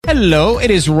Hello, it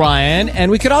is Ryan,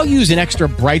 and we could all use an extra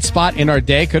bright spot in our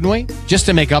day, couldn't we? Just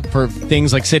to make up for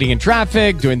things like sitting in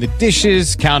traffic, doing the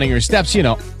dishes, counting your steps,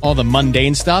 all the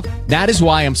mundane stuff. That is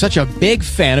why I'm such a big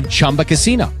fan of Chumba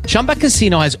Casino. Chumba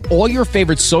Casino has all your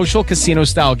favorite social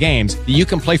casino-style games that you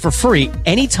can play for free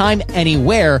anytime,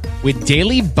 anywhere with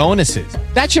daily bonuses.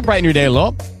 That should brighten your day a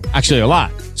little. Actually, a lot.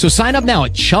 So sign up now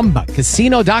at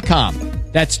ChumbaCasino.com.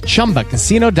 That's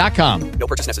ChumbaCasino.com. No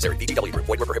purchase necessary. VGW Group.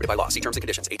 Void where prohibited by law. See terms and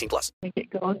conditions. 18+. Get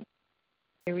going.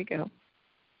 Here we go.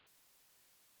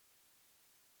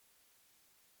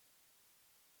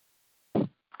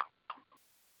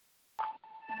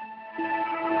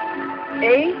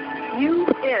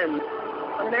 AUN,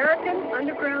 American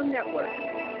Underground Network.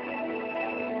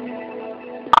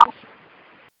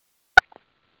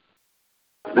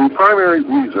 The primary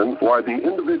reason why the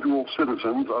individual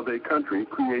citizens of a country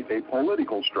create a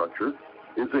political structure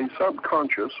is a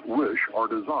subconscious wish or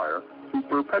desire to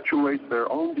perpetuate their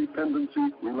own dependency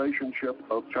relationship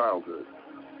of childhood.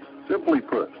 Simply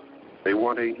put, they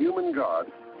want a human God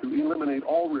to eliminate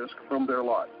all risk from their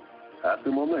life, pat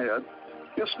them on the head,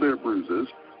 kiss their bruises,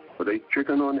 put a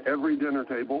chicken on every dinner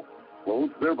table,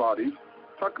 clothe their bodies,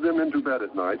 tuck them into bed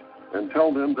at night, and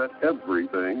tell them that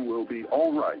everything will be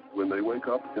all right when they wake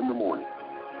up in the morning.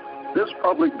 This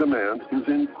public demand is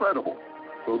incredible,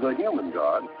 so the human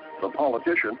God, the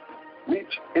politician,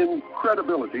 meets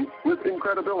incredibility with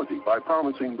incredibility by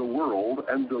promising the world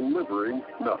and delivering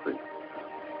nothing.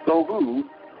 So who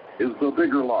is the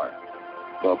bigger liar,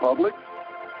 the public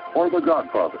or the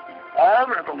Godfather? All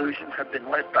revolutions have been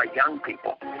led by young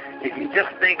people. If you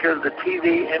just think of the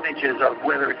TV images of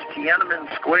whether it's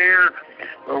Tiananmen Square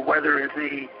or whether it's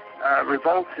the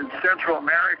revolts in Central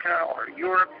America or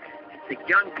Europe, it's the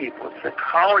young people, it's the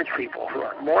college people who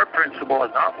are more principled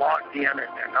and not locked in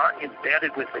and they're not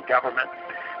embedded with the government.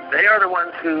 They are the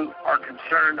ones who are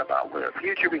concerned about the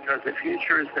future because the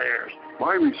future is theirs.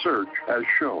 My research has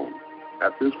shown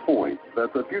at this point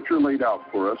that the future laid out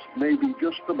for us may be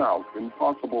just about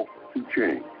impossible to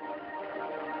change.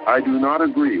 I do not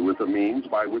agree with the means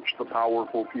by which the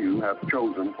powerful few have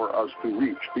chosen for us to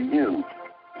reach the end.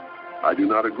 I do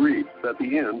not agree that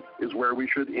the end is where we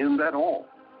should end at all.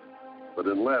 But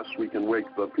unless we can wake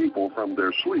the people from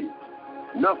their sleep,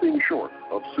 nothing short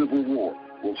of civil war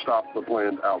will stop the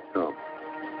planned outcome.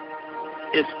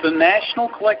 It's the National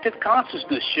Collective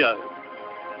Consciousness Show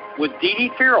with Dee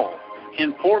Dee Farrell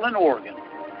in Portland, Oregon,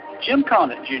 Jim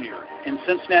Condit Jr. in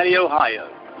Cincinnati, Ohio,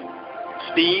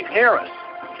 Steve Harris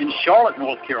in Charlotte,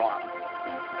 North Carolina.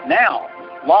 Now,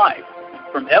 live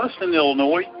from Evanston,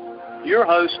 Illinois, your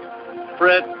host,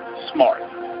 Fred Smart.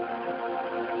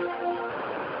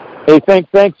 Hey,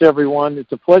 thanks everyone.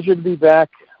 It's a pleasure to be back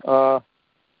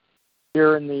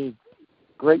here in the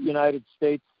great United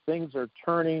States. Things are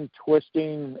turning,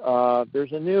 twisting.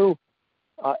 There's a new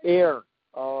air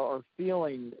or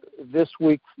feeling this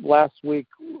week. Last week,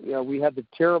 we had the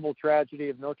terrible tragedy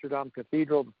of Notre Dame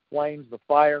Cathedral, the flames, the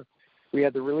fire. We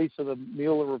had the release of the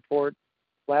Mueller report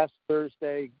last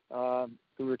Thursday.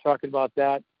 We were talking about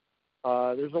that.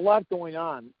 There's a lot going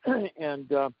on, and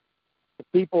the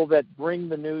people that bring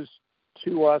the news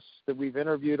to us that we've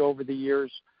interviewed over the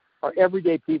years are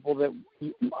everyday people that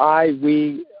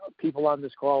we people on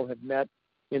this call have met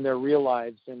in their real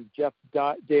lives. And Jeff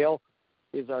Dale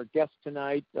is our guest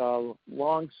tonight,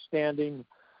 long-standing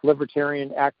libertarian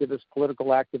activist, political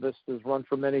activist, has run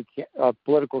for many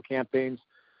political campaigns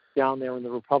down there in the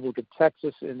Republic of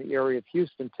Texas, in the area of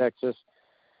Houston, Texas.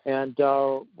 And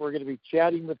we're going to be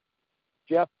chatting with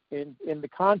Jeff in the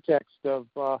context of,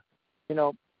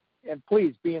 and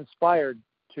please be inspired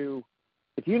to,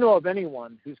 if you know of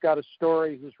anyone who's got a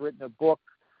story, who's written a book,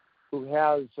 who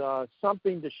has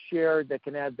something to share that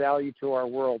can add value to our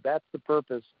world, that's the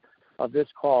purpose of this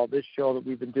call, this show that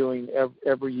we've been doing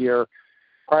every year.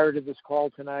 Prior to this call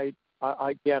tonight,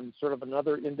 again, sort of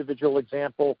another individual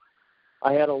example,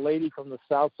 I had a lady from the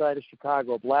south side of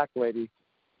Chicago, a black lady.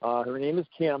 Her name is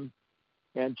Kim,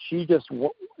 and she just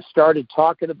started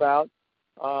talking about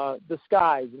the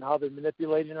skies and how they're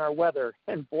manipulating our weather.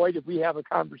 And boy, did we have a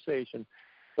conversation.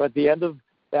 So at the end of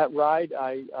that ride,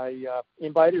 I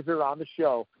invited her on the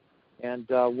show, and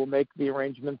we'll make the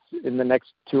arrangements in the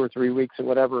next 2 or 3 weeks or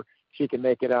whatever she can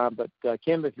make it on. But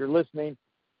Kim, if you're listening,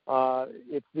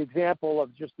 it's the example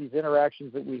of just these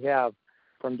interactions that we have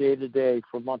from day to day,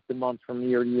 from month to month, from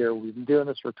year to year. We've been doing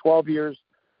this for 12 years.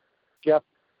 Jeff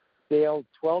Dale,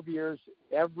 12 years,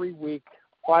 every week,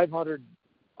 500.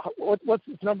 What's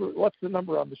his number? What's the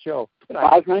number on the show?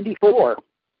 594.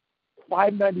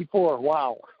 594.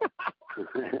 Wow.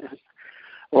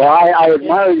 Well, I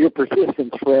admire your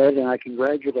persistence, Fred, and I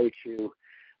congratulate you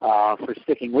for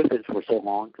sticking with it for so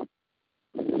long.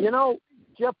 You know,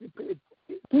 Jeff,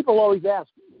 people always ask,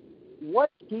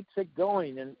 what keeps it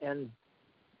going? And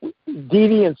Dee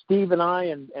Dee and Steve and I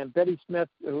and Betty Smith,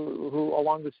 who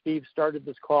along with Steve started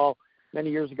this call many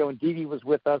years ago, and Dee Dee was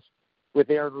with us with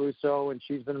Aaron Russo, and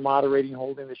she's been moderating,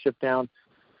 holding the ship down.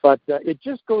 But it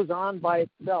just goes on by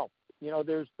itself. You know,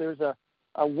 there's a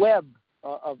web,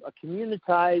 a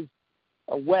communitized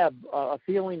web, a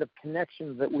feeling of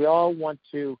connections that we all want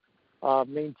to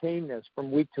maintain this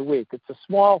from week to week. It's a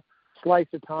small slice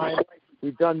of time.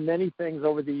 We've done many things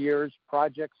over the years,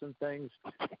 projects and things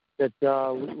that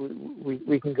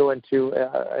we can go into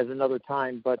at another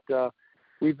time. But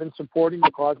we've been supporting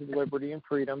the cause of liberty and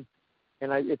freedom,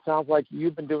 and it sounds like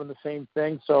you've been doing the same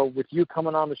thing. So with you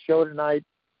coming on the show tonight,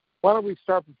 why don't we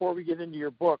start before we get into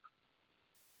your book?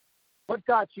 What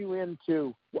got you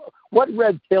into, what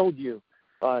red-pilled you,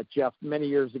 Jeff, many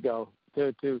years ago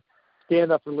to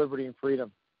stand up for liberty and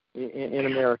freedom in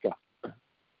America?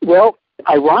 Well,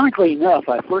 ironically enough,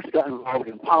 I first got involved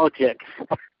in politics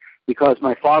because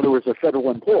my father was a federal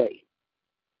employee.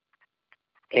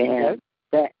 And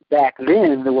back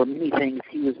then, there were many things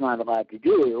he was not allowed to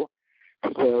do,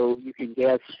 so you can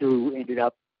guess who ended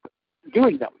up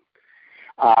doing them.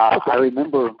 I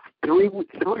remember 3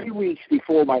 weeks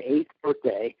before my 8th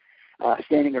birthday,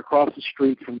 standing across the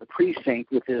street from the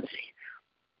precinct with this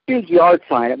big yard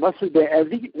sign. It must have been,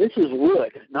 this is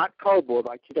wood, not cardboard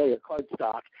like today or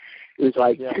cardstock. It was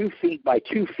like 2 feet by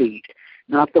 2 feet,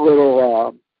 not the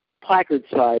little placard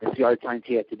size yard signs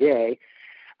you have today,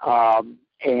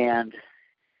 and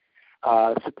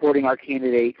supporting our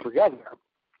candidate for governor.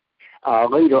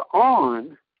 Later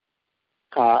on,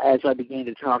 as I began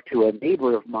to talk to a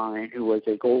neighbor of mine who was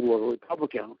a Goldwater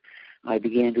Republican, I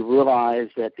began to realize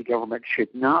that the government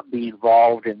should not be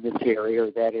involved in this area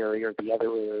or that area or the other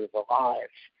area of our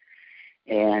lives.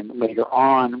 And later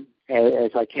on,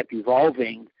 as I kept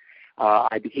evolving,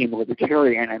 I became a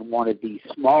libertarian and wanted the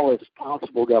smallest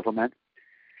possible government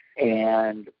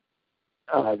and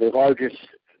the largest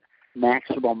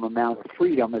maximum amount of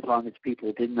freedom as long as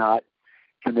people did not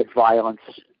commit violence,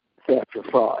 theft, or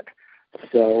fraud.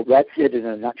 So that's it in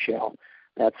a nutshell.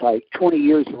 That's like 20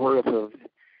 years worth of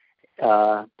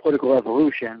political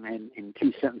evolution in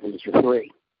 2 sentences or 3.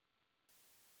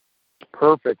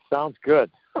 Perfect. Sounds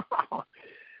good.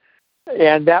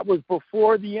 And that was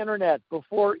before the internet,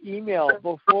 before email,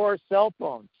 before cell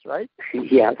phones, right?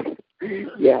 Yes.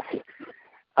 Yes.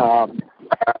 I'm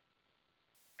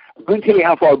going to tell you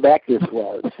how far back this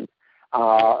was.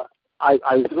 I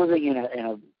was living in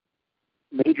a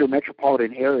major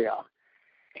metropolitan area,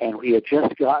 and we had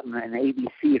just gotten an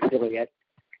ABC affiliate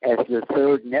as the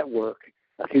 3rd network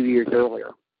a few years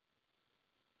earlier.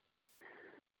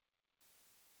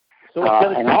 So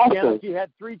instead of 2 channels, you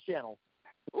had 3 channels.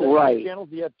 Right. 3 channels,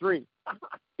 you had 3.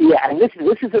 Yeah, and this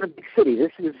is in a big city.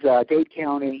 This is Dade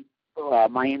County,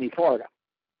 Miami, Florida.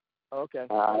 Okay.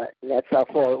 That's how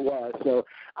far it was. So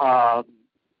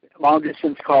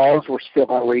long-distance calls were still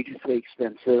outrageously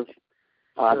expensive.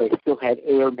 They still had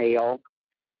air mail.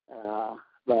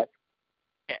 But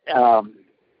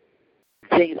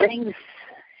things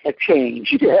have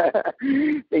changed.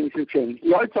 Things have changed.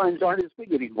 Yard signs aren't as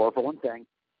big anymore, for one thing.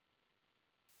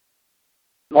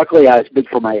 Luckily, I was big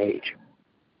for my age.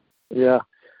 Yeah.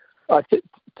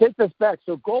 Take this back.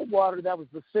 So Goldwater, that was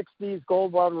the 60s.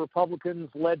 Goldwater Republicans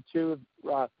led to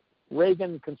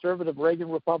conservative Reagan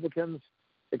Republicans,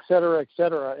 et cetera, et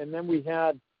cetera. And then we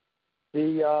had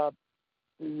the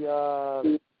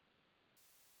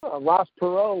Ross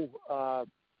Perot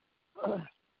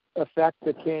effect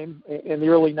that came in the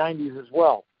early 90s as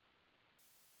well,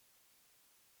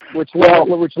 which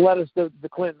led us to the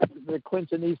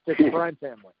Clintonistic crime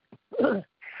family.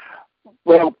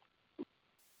 Well,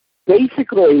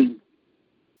 basically,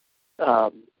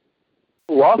 Ross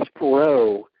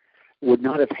Perot would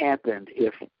not have happened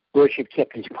if Bush had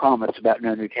kept his promise about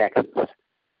no new taxes.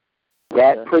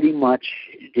 That pretty much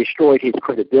destroyed his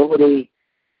credibility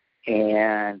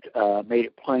and made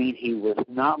it plain he was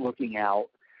not looking out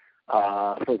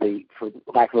for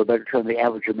lack of a better term, the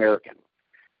average American.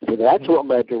 So that's what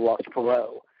led to Ross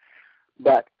Perot.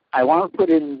 But I want to put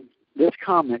in this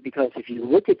comment because if you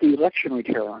look at the election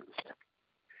returns,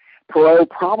 Perot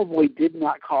probably did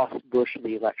not cost Bush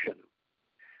the election.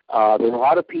 There were a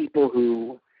lot of people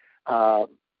who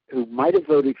might have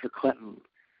voted for Clinton,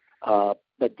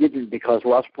 but didn't because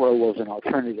Ross Perot was an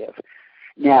alternative.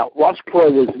 Now, Ross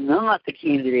Perot was not the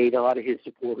candidate a lot of his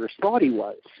supporters thought he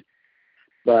was,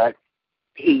 but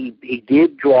he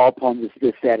did draw upon this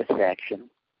dissatisfaction.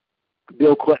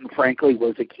 Bill Clinton, frankly,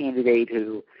 was a candidate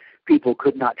who people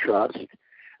could not trust.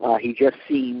 He just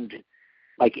seemed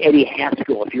like Eddie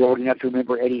Haskell, if you're old enough to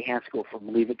remember Eddie Haskell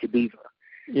from Leave It to Beaver.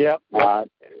 Yeah. Kind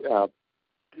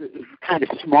of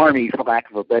smarmy, for lack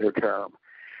of a better term.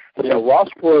 So Ross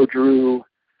Perot drew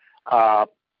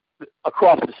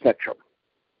across the spectrum.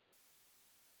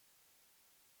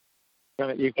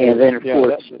 And then, of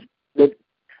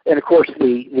course,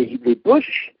 the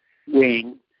Bush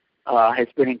wing has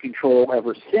been in control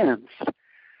ever since,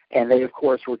 and they, of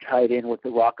course, were tied in with the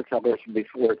Rockefellers and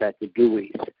before that, the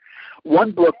Deweys.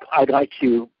 One book I'd like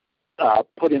to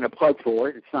put in a plug for,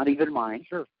 it's not even mine.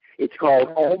 Sure. It's called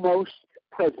Almost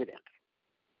President.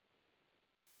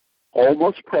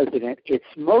 Almost President. It's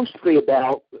mostly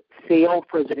about failed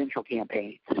presidential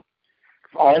campaigns,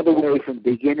 all the way from the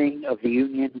beginning of the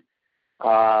Union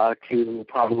to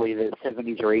probably the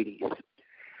 70s or 80s.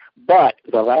 But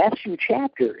the last few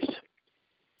chapters,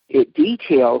 it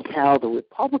details how the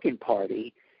Republican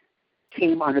Party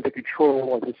came under the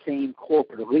control of the same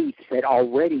corporate elites that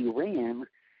already ran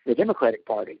the Democratic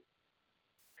Party.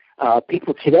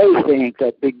 People today think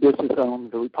that big business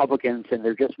owns the Republicans and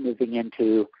they're just moving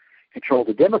into control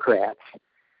the Democrats.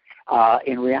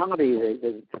 In reality,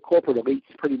 the corporate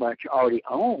elites pretty much already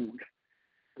owned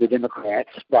the Democrats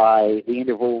by the end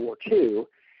of World War II,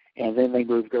 and then they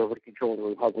moved over to control the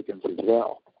Republicans as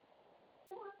well.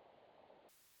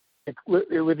 With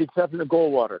the exception of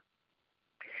Goldwater.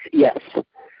 Yes.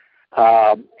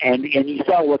 And you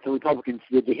saw what the Republicans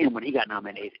did to him when he got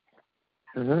nominated.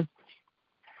 Mm-hmm.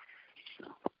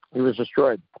 He was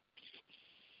destroyed.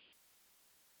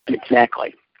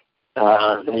 Exactly.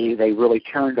 They really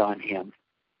turned on him.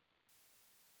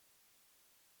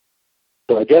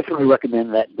 So I definitely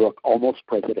recommend that book, Almost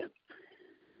President.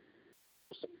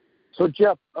 So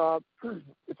Jeff,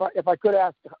 if I could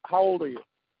ask, how old are you?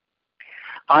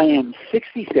 I am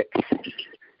 66.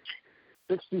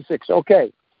 66.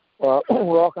 Okay.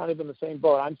 We're all kind of in the same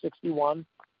boat. I'm 61.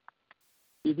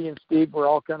 Stevie and Steve, we're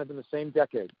all kind of in the same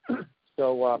decade.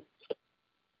 So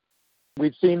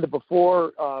we've seen the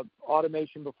before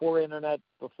automation, before internet,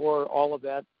 before all of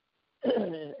that,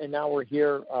 and now we're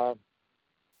here.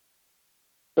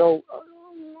 So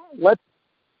let's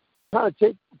kind of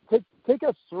take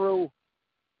us through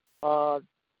to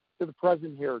the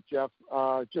present here, Jeff.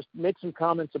 Just make some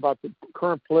comments about the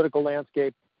current political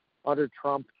landscape under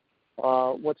Trump,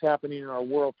 what's happening in our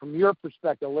world from your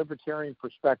perspective, a libertarian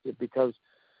perspective, because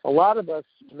a lot of us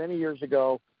many years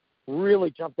ago really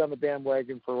jumped on the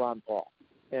bandwagon for Ron Paul.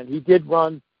 And he did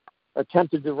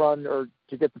attempted to run or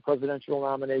to get the presidential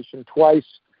nomination twice.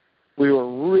 We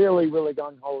were really, really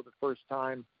gung-ho the first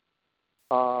time.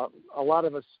 A lot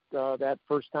of us that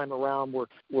first time around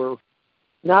were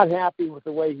not happy with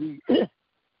the way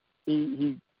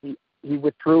he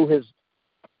withdrew his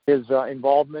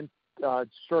involvement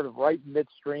sort of right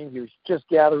midstream. He was just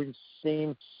gathering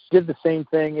steam. Did the same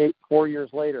thing 4 years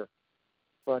later.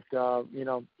 But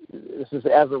this is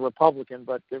as a Republican,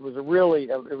 but it was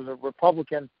a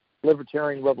Republican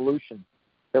libertarian revolution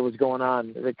that was going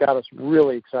on that got us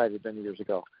really excited many years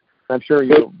ago. I'm sure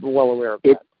you're well aware of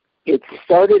that. It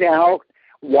started out,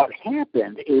 what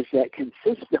happened is that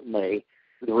consistently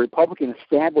the Republican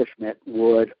establishment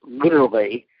would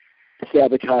literally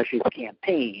sabotage his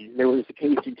campaign. There was a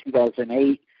case in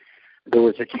 2008. There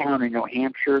was a town in New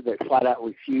Hampshire that flat out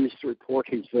refused to report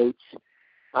his votes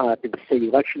to the State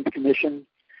Elections Commission.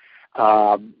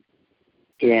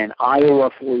 In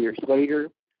Iowa 4 years later,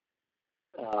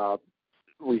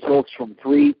 results from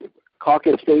 3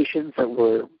 caucus stations that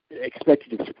were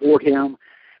expected to support him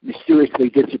mysteriously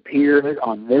disappeared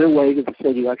on their way to the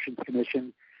State Elections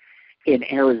Commission. In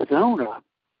Arizona,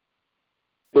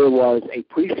 there was a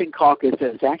precinct caucus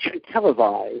that was actually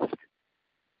televised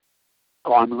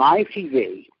on live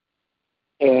TV,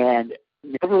 and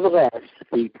nevertheless,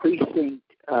 the precinct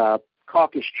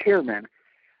caucus chairman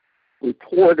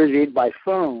reported in by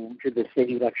phone to the State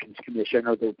Elections Commission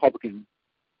or the Republican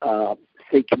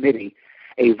State Committee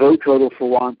a vote total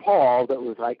for Ron Paul that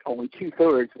was like only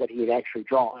 2/3 what he had actually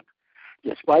drawn,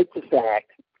 despite the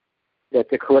fact that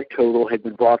the correct total had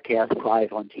been broadcast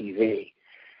live on TV.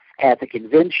 At the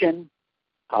convention,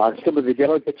 some of the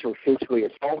delegates were physically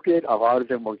assaulted. A lot of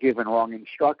them were given wrong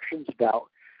instructions about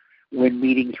when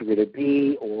meetings were going to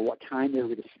be or what time they were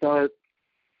going to start.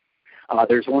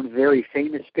 There's one very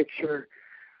famous picture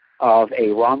of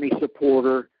a Romney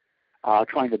supporter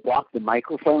trying to block the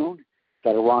microphone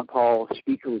that a Ron Paul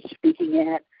speaker was speaking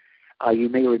at. You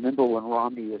may remember when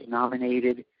Romney was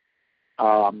nominated,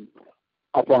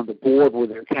 up on the board where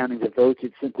they're counting the votes,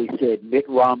 it simply said Mitt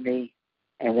Romney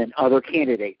and then other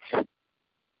candidates.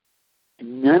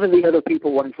 None of the other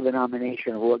people running for the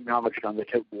nomination were acknowledged on the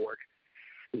tote board.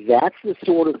 That's the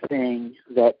sort of thing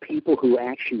that people who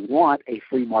actually want a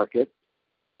free market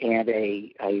and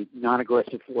a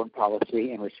non-aggressive foreign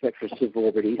policy and respect for civil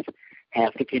liberties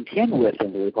have to contend with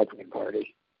in the Republican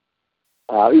Party.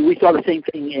 We saw the same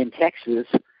thing in Texas,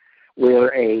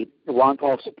 where a Ron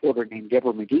Paul supporter named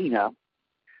Deborah Medina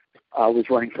was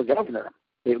running for governor.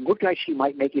 It looked like she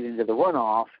might make it into the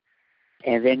runoff,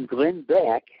 and then Glenn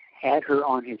Beck had her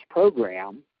on his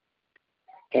program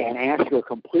and asked her a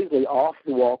completely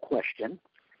off-the-wall question.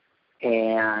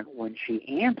 And when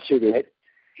she answered it,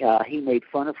 he made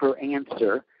fun of her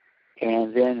answer.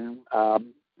 And then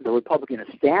the Republican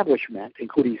establishment,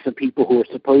 including some people who are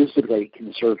supposedly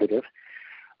conservative,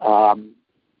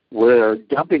 were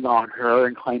dumping on her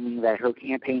and claiming that her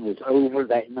campaign was over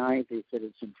that night. They said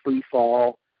it's in free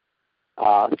fall.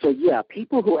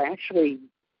 People who actually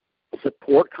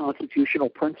support constitutional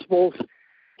principles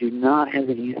do not have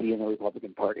it easy in the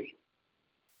Republican Party.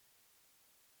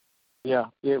 Yeah,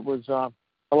 it was. A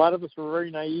lot of us were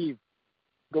very naive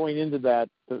going into that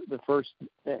the first,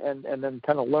 and then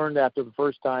kind of learned after the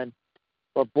first time.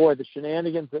 But boy, the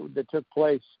shenanigans that took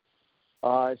place,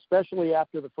 especially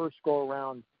after the first go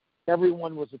around,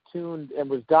 everyone was attuned and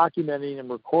was documenting and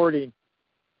recording.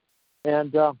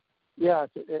 And on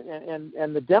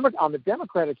the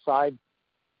Democratic side,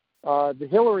 the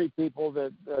Hillary people,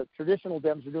 the traditional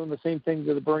Dems, are doing the same thing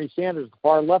to the Bernie Sanders, the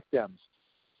far left Dems.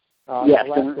 Yes,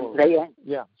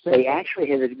 they actually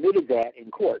have admitted that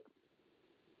in court.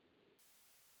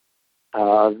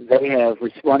 They have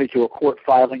responded to a court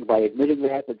filing by admitting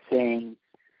that, but saying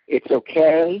it's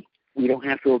okay, we don't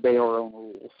have to obey our own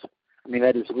rules. I mean,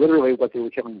 that is literally what they were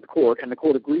telling the court, and the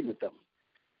court agreed with them.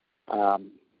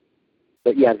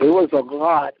 But yeah, there were a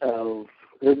lot of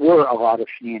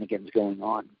shenanigans going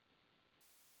on.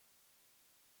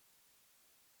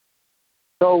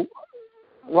 So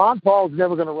Ron Paul's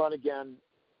never going to run again.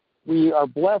 We are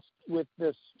blessed with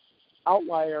this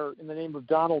outlier in the name of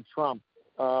Donald Trump.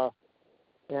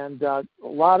 And a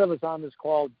lot of us on this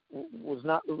call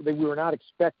we were not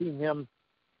expecting him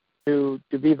to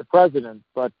be the president,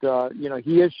 but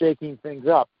he is shaking things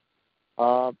up.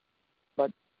 But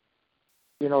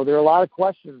there are a lot of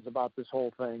questions about this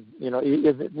whole thing.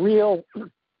 Is it real?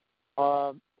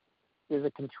 Is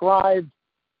it contrived?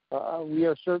 We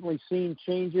are certainly seeing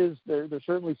changes. There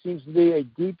certainly seems to be a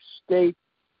deep state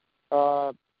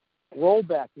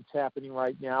rollback that's happening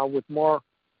right now, with more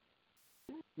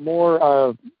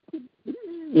in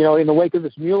the wake of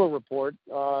this Mueller report.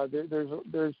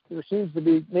 There seems to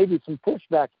be maybe some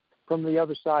pushback from the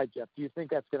other side, Jeff. Do you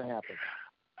think that's going to happen?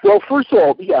 Well, first of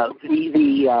all,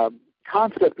 the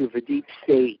concept of a deep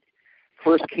state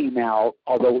first came out,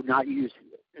 although not used,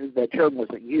 the term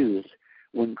wasn't used,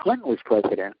 when Clinton was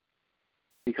president,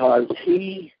 because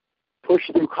he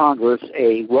pushed through Congress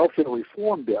a welfare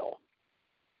reform bill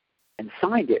and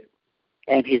signed it.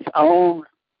 And his own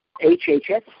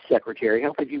HHS secretary,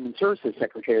 Health and Human Services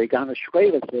Secretary, Donna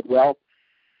Shalala, said, well,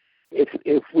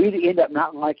 if we end up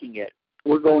not liking it,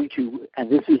 we're going to, and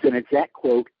this is an exact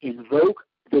quote, invoke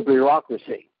the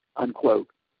bureaucracy, unquote,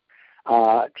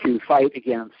 to fight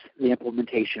against the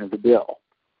implementation of the bill.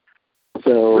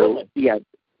 So, really? Yes.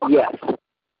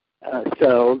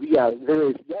 There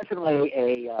is definitely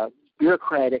a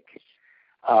bureaucratic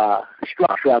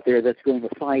structure out there that's going to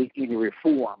fight any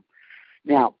reform.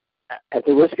 Now, at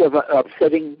the risk of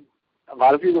upsetting a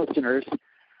lot of your listeners,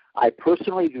 I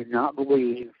personally do not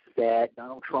believe that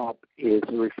Donald Trump is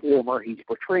the reformer he's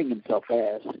portraying himself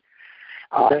as.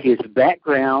 His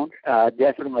background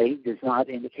definitely does not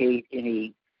indicate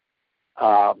any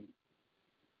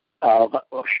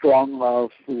strong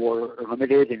love for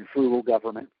limited and frugal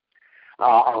government. A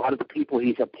lot of the people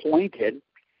he's appointed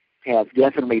have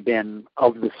definitely been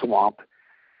of the swamp.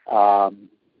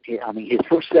 His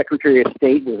first Secretary of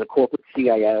State was a corporate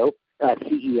CEO.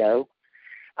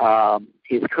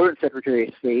 His current Secretary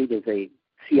of State is a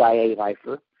CIA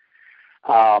lifer.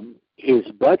 His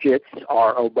budgets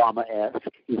are Obama-esque.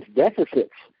 His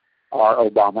deficits are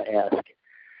Obama-esque.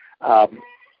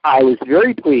 I was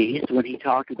very pleased when he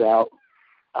talked about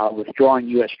withdrawing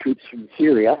U.S. troops from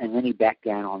Syria, and then he backed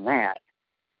down on that.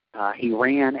 He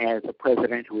ran as a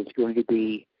president who was going to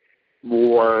be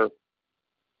more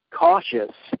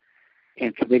cautious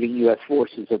in committing U.S.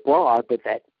 forces abroad, but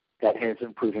that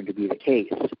hasn't proven to be the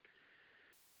case.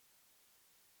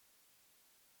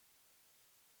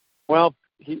 Well,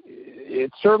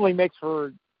 it certainly makes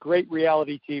for great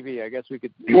reality TV. I guess we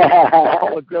could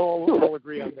all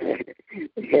agree on that.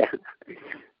 Yeah.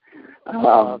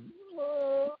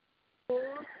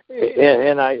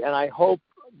 And I hope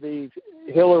the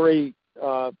Hillary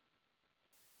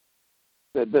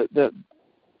the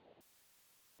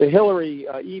Hillary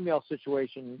email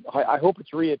situation, I hope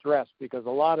it's readdressed, because a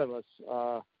lot of us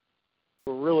were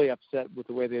really upset with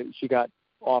the way that she got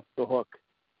off the hook.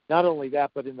 Not only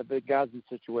that, but in the Benghazi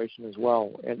situation as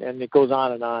well, and it goes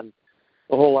on and on.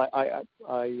 The whole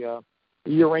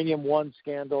the Uranium One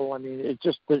scandal. I mean, it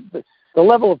just the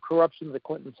level of corruption the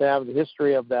Clintons have, the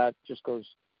history of that just goes,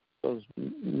 and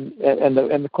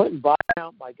the Clinton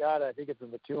buyout. My God, I think it's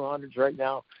in the 200s right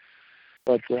now.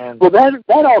 But well, that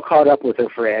all caught up with her,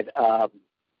 Fred.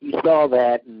 You saw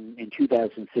that in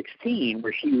 2016,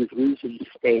 where she was losing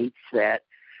states that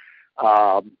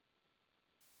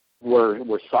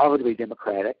were solidly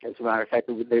Democratic. As a matter of fact,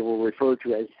 they were referred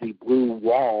to as the Blue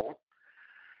Wall.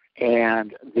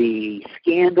 And the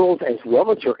scandals, as well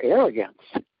as her arrogance,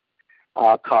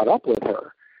 caught up with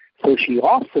her. So she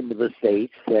lost some of the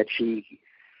states that she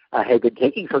had been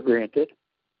taking for granted,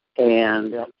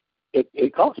 and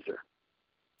it cost her.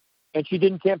 And she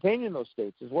didn't campaign in those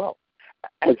states as well.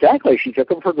 Exactly. She took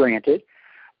them for granted.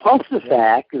 Plus the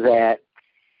fact that,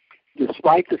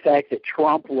 despite the fact that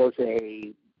Trump was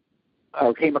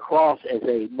came across as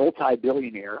a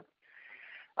multi-billionaire,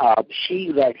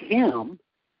 she let him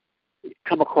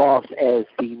come across as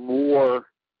the more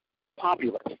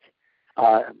populist.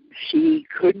 She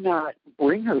could not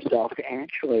bring herself to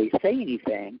actually say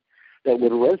anything that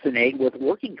would resonate with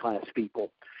working class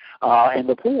people and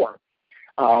the poor.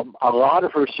 A lot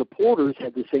of her supporters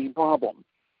had the same problem.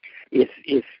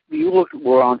 If you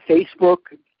were on Facebook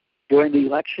during the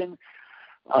election,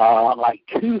 like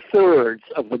 2/3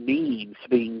 of the memes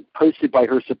being posted by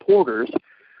her supporters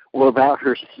were about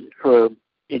her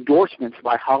endorsements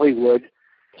by Hollywood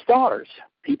stars,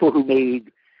 people who made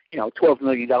 $12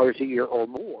 million a year or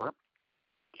more,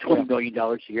 $20 million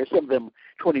a year, some of them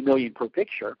 $20 million per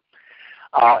picture,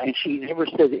 and she never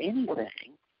said anything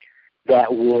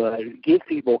that would give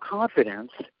people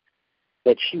confidence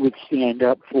that she would stand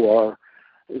up for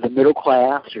the middle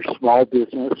class or small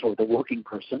business or the working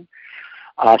person.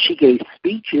 She gave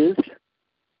speeches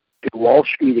to Wall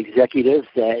Street executives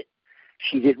that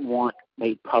she didn't want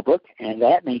made public, and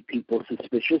that made people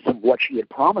suspicious of what she had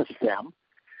promised them.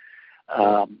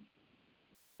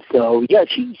 So, yeah,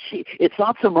 she it's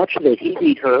not so much that he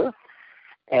beat her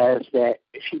as that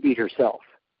she beat herself.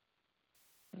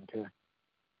 Okay.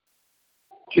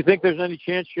 Do you think there's any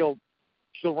chance she'll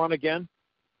run again?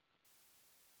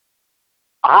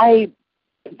 I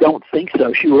don't think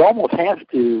so. She would almost have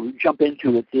to jump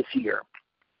into it this year.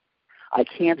 I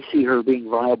can't see her being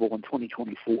viable in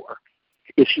 2024,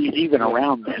 if she's even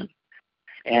around then.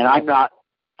 And I'm not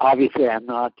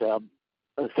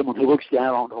someone who looks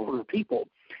down on older people,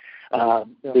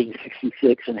 being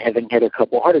 66 and having had a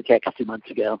couple heart attacks 2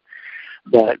 months ago.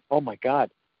 But oh my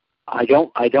God, I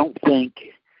don't think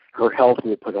her health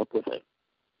will put up with it.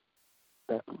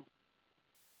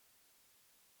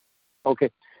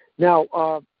 Okay.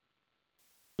 Now,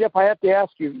 Jeff, I have to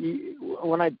ask you,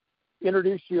 when I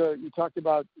introduced you, you talked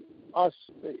about us,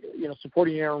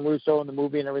 supporting Aaron Russo in the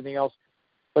movie and everything else.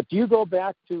 But do you go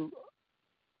back to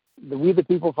the We the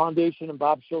People Foundation and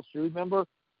Bob Schultz? Do you remember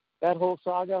that whole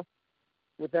saga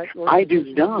with that? I do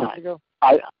not.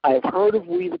 I've heard of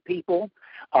We the People.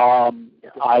 I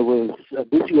was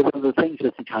busy with other things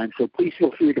at the time, so please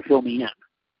feel free to fill me in.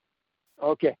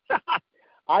 Okay.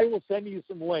 I will send you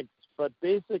some links. But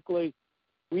basically,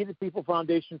 We the People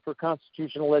Foundation for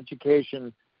Constitutional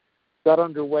Education got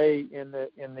underway in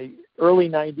the early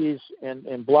 90s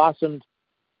and blossomed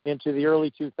into the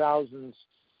early 2000s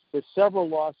with several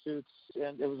lawsuits,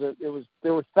 and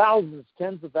there were thousands,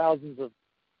 tens of thousands of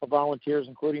volunteers,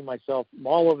 including myself, from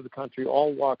all over the country,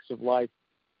 all walks of life,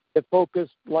 that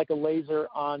focused like a laser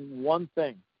on one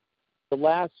thing: the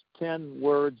last 10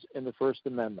 words in the First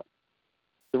Amendment,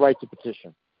 the right to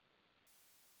petition.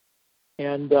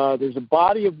 And there's a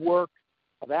body of work,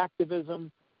 of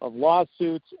activism, of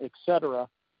lawsuits, etc.,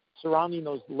 surrounding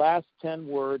those last 10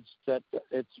 words that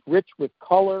it's rich with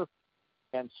color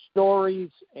and stories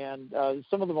and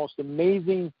some of the most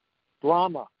amazing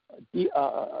drama,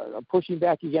 pushing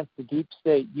back against the deep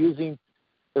state, using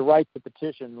the right to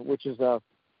petition, which is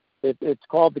it's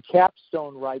called the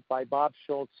Capstone Right by Bob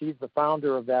Schultz. He's the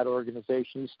founder of that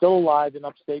organization. He's still alive in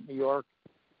upstate New York.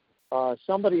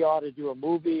 Somebody ought to do a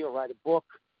movie or write a book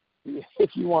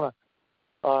if you want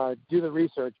to do the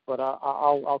research. But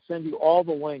I'll send you all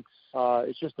the links.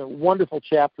 It's just a wonderful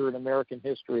chapter in American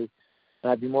history,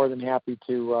 and I'd be more than happy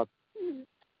to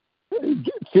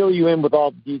fill you in with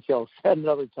all the details at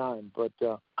another time. But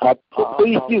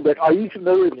please do. But are you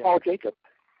familiar with Paul Jacob?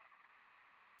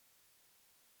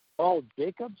 Paul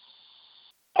Jacobs?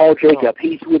 Paul Jacob.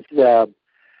 He's with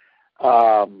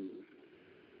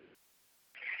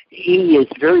he is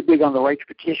very big on the right to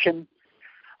petition.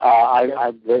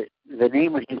 The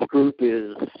name of his group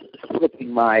is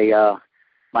slipping my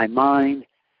mind,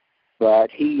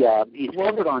 but he's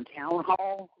covered on Town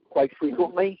Hall quite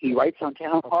frequently. He writes on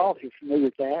Town Hall, if you're familiar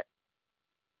with that.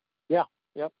 Yeah,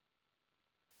 yep.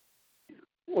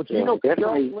 Well, Charles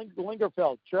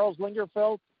Lingerfeld?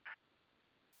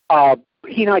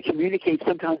 He and I communicate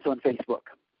sometimes on Facebook.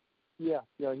 Yeah,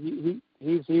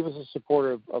 he was a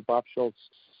supporter of Bob Schultz.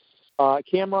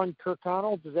 Cameron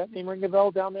Kirkconnell, does that name ring a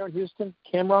bell down there in Houston?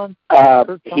 Cameron?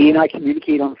 He and I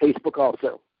communicate on Facebook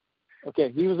also.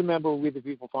 Okay, he was a member of We the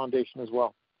People Foundation as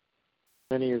well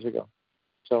many years ago.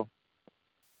 So,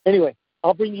 anyway,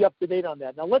 I'll bring you up to date on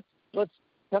that. Now let's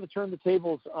kind of turn the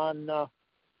tables on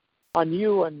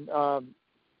you, and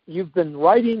you've been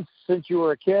writing since you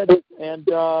were a kid, and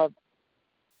tell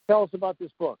us about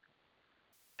this book.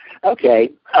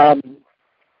 Okay.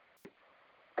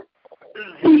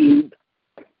 The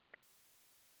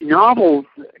novel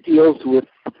deals with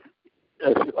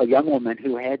a young woman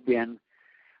who had been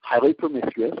highly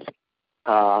promiscuous,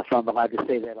 so I'm allowed to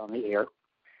say that on the air.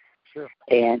 Sure.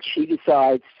 And she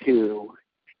decides to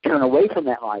turn away from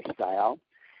that lifestyle.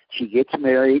 She gets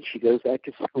married, she goes back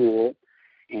to school,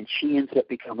 and she ends up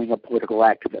becoming a political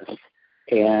activist.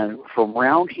 And from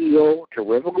Round Heel to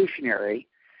Revolutionary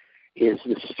is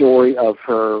the story of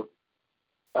her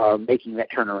making that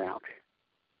turnaround.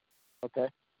 Okay.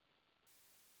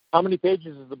 How many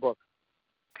pages is the book?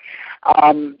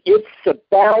 It's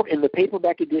about, in the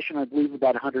paperback edition, I believe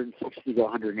about 160 to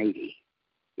 180.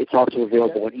 It's also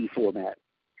available in e-format.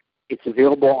 It's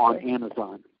available on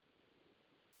Amazon.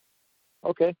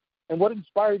 Okay. And what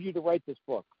inspired you to write this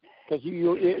book? Because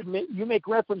you make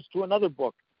reference to another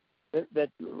book that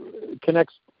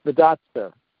connects the dots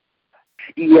there.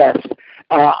 Yes.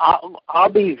 I'll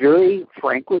be very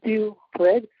frank with you,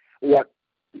 Fred. What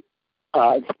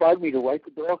inspired me to write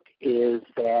the book is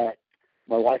that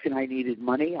my wife and I needed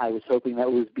money. I was hoping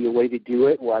that would be a way to do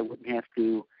it where I wouldn't have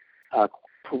to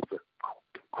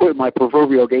quit my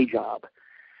proverbial day job,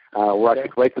 where I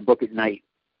could write the book at night.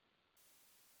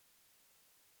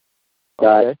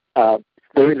 But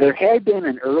there had been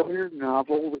an earlier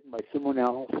novel written by someone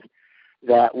else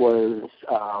that was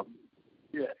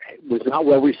not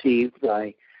well received.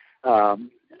 It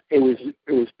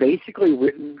was basically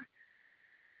written,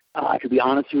 to be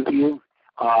honest with you,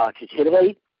 to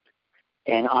titillate,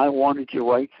 and I wanted to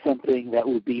write something that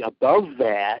would be above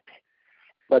that,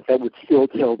 but that would still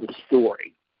tell the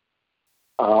story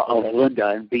of Linda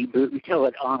and tell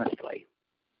it honestly,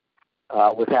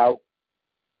 without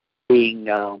being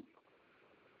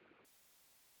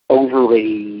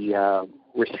overly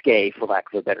risque, for lack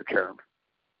of a better term.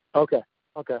 Okay.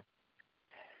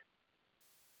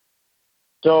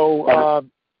 So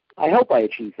I hope I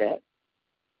achieved that.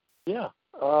 Yeah.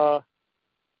 How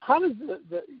does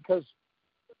because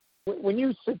when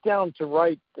you sit down to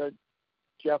write,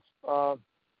 Jeff,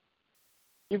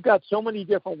 you've got so many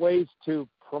different ways to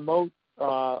promote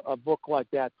a book like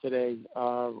that today,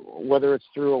 whether it's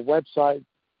through a website,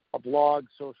 a blog,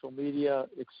 social media,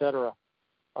 etc.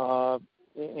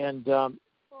 And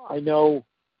I know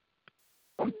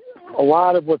a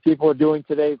lot of what people are doing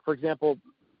today. For example,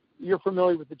 you're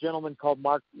familiar with a gentleman called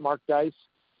Mark Dice?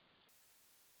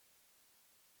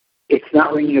 It's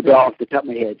not ringing a bell off the top of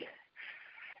my head.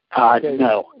 Okay.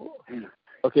 No.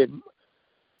 Okay.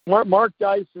 Mark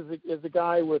Dice is a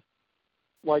guy with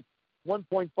like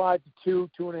 1.5 to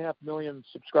 2.5 million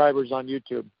subscribers on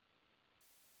YouTube.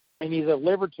 And he's a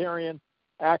libertarian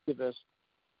activist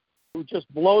who just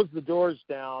blows the doors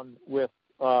down with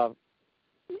a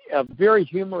very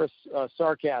humorous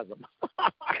sarcasm.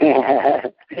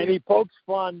 And he pokes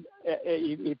fun.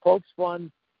 He pokes fun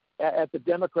at the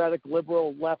Democratic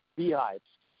liberal left beehives,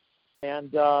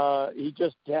 and he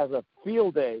just has a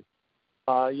field day,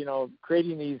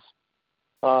 creating these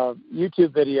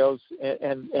YouTube videos,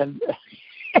 and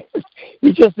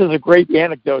he just has a great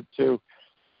anecdote to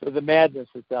the madness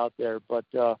that's out there. But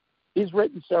he's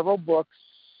written several books,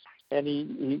 and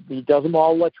he does them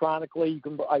all electronically.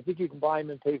 I think you can buy them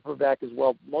in paperback as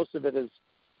well. Most of it is,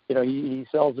 he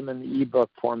sells them in the ebook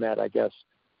format. I guess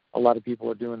a lot of people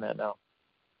are doing that now.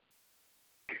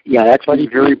 Yeah, that's been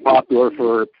very popular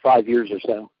for 5 years or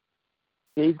so.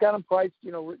 He's got them priced.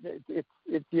 It's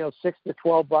 $6 to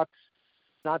 $12,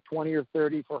 not 20 or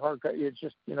 30 for hardcover. It's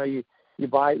just you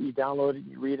buy it, you download it,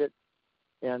 you read it,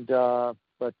 and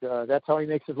but that's how he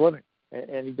makes his living.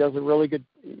 And he does a really good,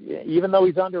 even though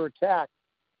he's under attack,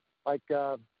 like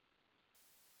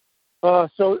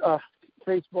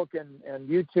Facebook and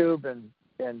YouTube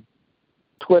and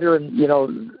Twitter, and a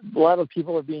lot of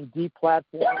people are being deplatformed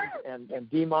and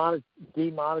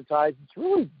demonetized. It's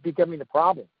really becoming a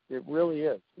problem. It really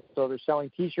is. So they're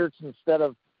selling T-shirts instead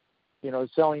of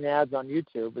selling ads on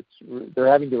YouTube. They're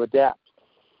having to adapt.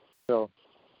 So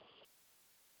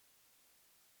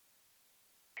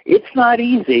it's not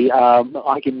easy.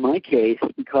 Like in my case,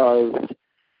 because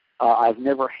I've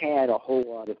never had a whole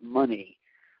lot of money.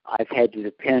 I've had to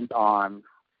depend on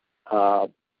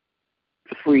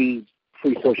free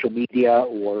social media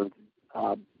or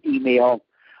email.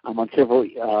 I'm on several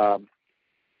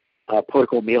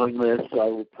political mailing lists. I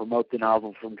will promote the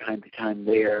novel from time to time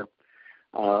there,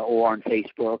 or on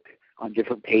Facebook on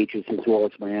different pages as well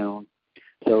as my own.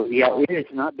 So yeah, it has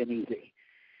not been easy.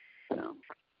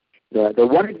 The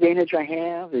one advantage I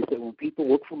have is that when people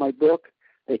look for my book,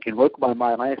 they can look by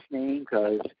my last name,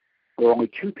 because there are only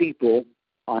 2 people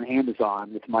on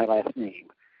Amazon with my last name.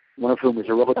 One of whom is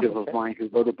a relative of mine who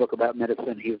wrote a book about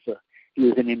medicine. He was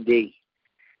an MD.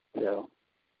 So.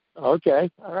 Okay.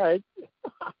 All right.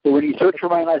 So when you search for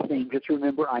my last name, just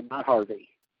remember I'm not Harvey.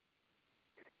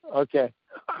 Okay.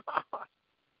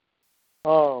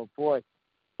 Oh boy.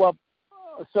 Well,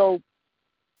 so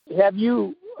have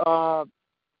you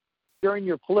during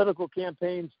your political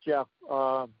campaigns, Jeff?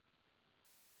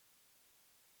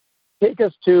 Take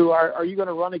us to, are you going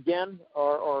to run again,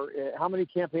 or how many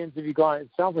campaigns have you gone? It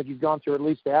sounds like you've gone through at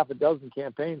least a half a dozen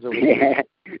campaigns over there.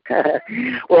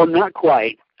 Well, not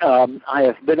quite. I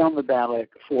have been on the ballot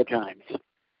 4 times.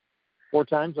 4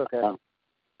 times? Okay.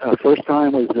 First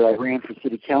time was I ran for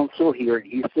city council here in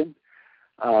Houston,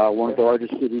 one of the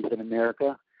largest cities in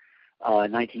America,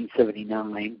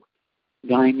 1979.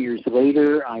 9 years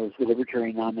later, I was the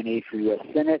Libertarian nominee for U.S.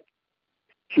 Senate.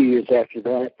 2 years after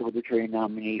that, the Libertarian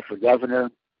nominee for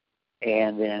governor.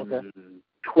 And then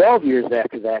 12 years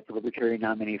after that, the Libertarian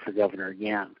nominee for governor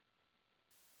again.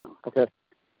 Okay.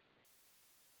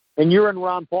 And you're in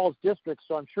Ron Paul's district,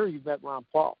 so I'm sure you've met Ron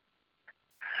Paul.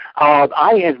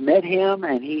 I have met him,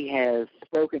 and he has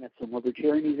spoken at some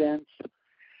Libertarian events.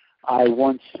 I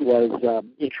once was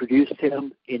introduced to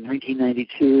him in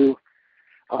 1992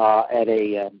 at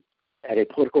a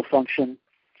political function.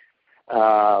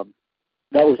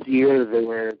 That was the year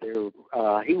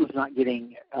he was not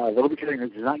getting, the Libertarian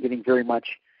was not getting very much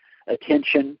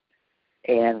attention,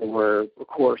 and there were, of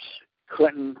course,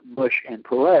 Clinton, Bush, and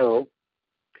Perot.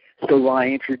 So when I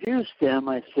introduced them,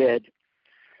 I said,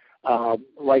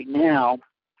 right now,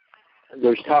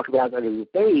 there's talk about a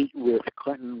debate with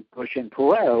Clinton, Bush, and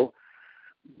Perot,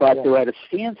 but they're at a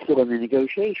standstill in the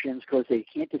negotiations because they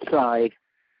can't decide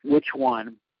which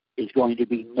one is going to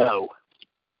be no.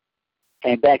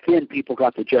 And back then, people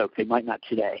got the joke. They might not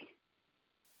today.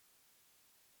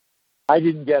 I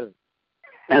didn't get it.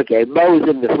 Okay, Mo was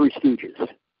in the Three Stooges.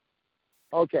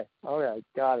 Okay, all right,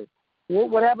 got it.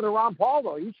 What happened to Ron Paul,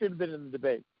 though? He should have been in the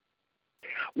debate.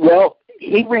 Well,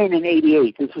 he ran in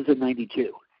 88. This was in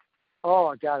 92. Oh,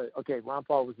 I got it. Okay, Ron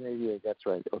Paul was in 88. That's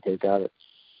right. Okay, got it.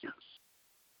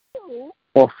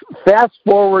 Well, fast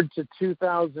forward to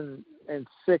 2006-07,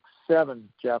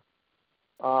 Jeff.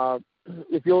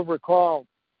 If you'll recall,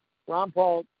 Ron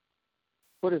Paul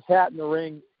put his hat in the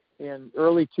ring in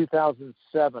early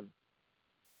 2007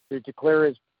 to declare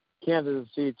his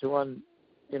candidacy to run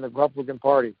in the Republican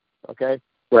Party. Okay.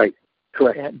 Right.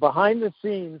 Correct. And behind the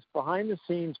scenes,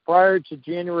 prior to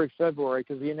January, February,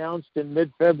 because he announced in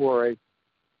mid-February,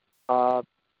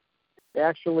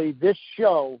 actually this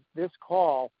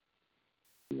call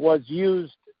was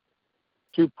used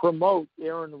to promote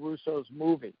Aaron Russo's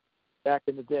movie back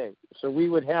in the day. So we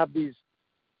would have these,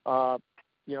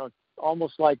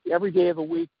 almost like every day of the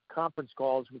week conference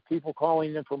calls with people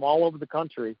calling in from all over the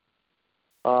country.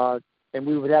 And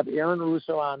we would have Aaron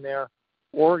Russo on there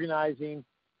organizing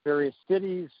various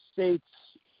cities, states,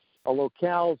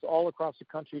 locales all across the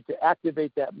country to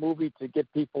activate that movie, to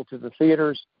get people to the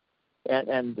theaters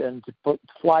and to put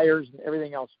flyers and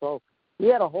everything else. So we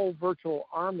had a whole virtual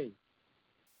army,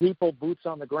 people, boots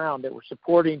on the ground, that were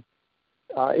supporting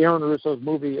Aaron Russo's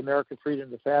movie, American Freedom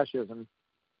to Fascism.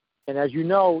 And as you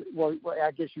know, well,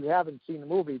 I guess you haven't seen the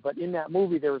movie, but in that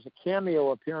movie there was a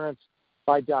cameo appearance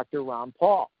by Dr. Ron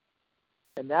Paul.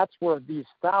 And that's where these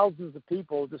thousands of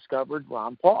people discovered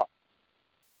Ron Paul.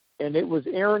 And it was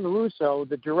Aaron Russo,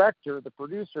 the director, the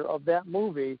producer of that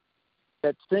movie,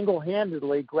 that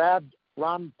single-handedly grabbed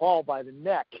Ron Paul by the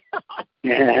neck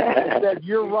and said,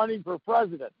 "You're running for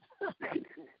president."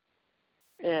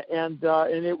 And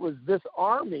it was this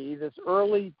army, this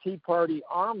early Tea Party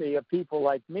army of people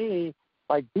like me,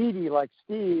 like Dee, like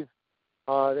Steve,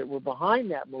 that were behind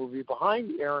that movie,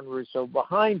 behind Aaron Russo,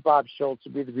 behind Bob Schultz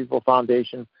of Be the People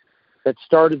Foundation, that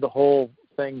started the whole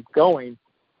thing going.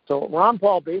 So Ron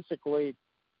Paul basically,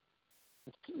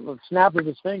 with the snap of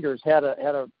his fingers, had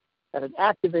an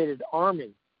activated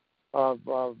army of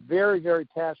very, very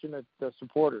passionate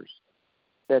supporters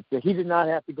that he did not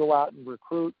have to go out and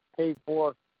recruit, pay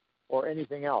for, or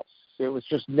anything else. It was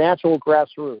just natural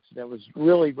grassroots. And it was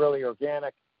really, really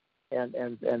organic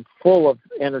and full of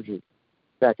energy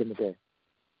back in the day.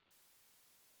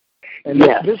 And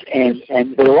yes,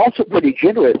 and they were also pretty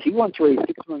generous. He once raised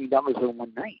 $6 million in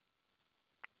one night.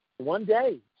 One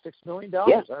day, $6 million.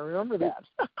 Yes. I remember that.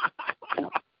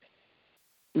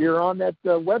 We were on that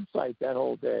website that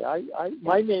whole day.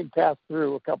 My name passed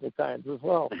through a couple of times as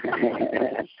well.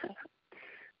 I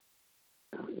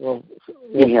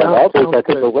think that's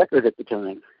a record at the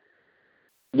time.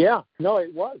 Yeah, no,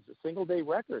 it was a single-day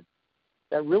record.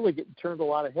 That really turned a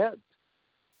lot of heads.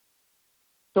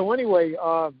 So anyway,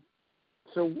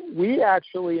 so we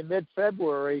actually in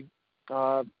mid-February,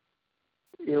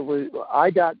 I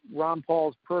got Ron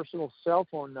Paul's personal cell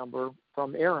phone number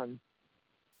from Aaron,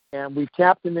 and we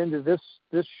tapped him into this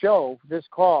show, this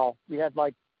call. We had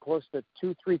like close to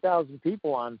 3,000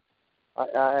 people on,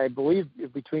 I believe,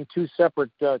 between two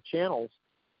separate channels,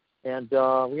 and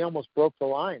we almost broke the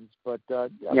lines. But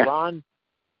Ron,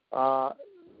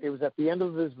 it was at the end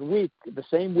of his week, the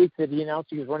same week that he announced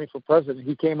he was running for president,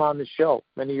 he came on the show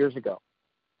many years ago.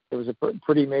 It was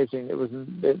pretty amazing. It was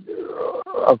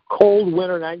a cold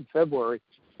winter night in February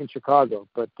in Chicago,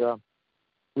 but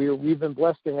we've been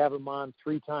blessed to have him on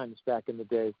 3 times back in the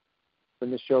day when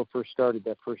the show first started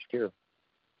that first year.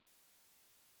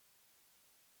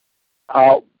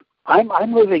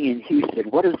 I'm living in Houston.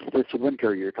 What is this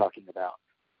winter you're talking about?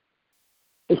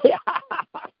 Yeah,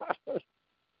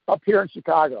 up here in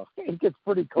Chicago, it gets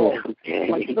pretty cold.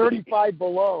 Like 35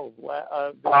 below.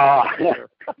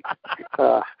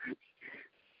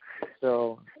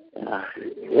 So,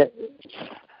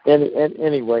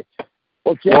 anyway.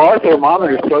 Well, our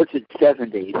thermometer starts at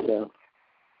 70. So.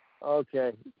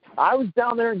 Okay. I was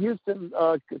down there in Houston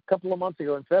a couple of months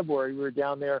ago in February. We were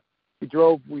down there.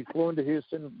 We flew into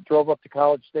Houston, drove up to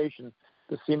College Station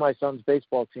to see my son's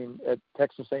baseball team at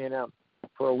Texas A&M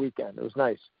for a weekend. It was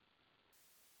nice.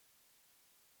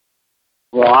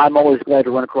 Well, I'm always glad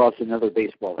to run across another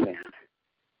baseball fan.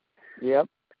 Yep.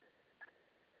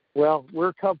 Well,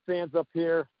 we're Cub fans up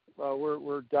here.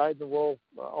 We're dyed in the wool.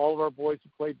 All of our boys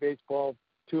have played baseball.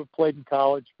 2 have played in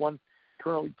college. 1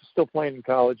 currently still playing in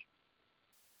college.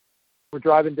 We're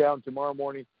driving down tomorrow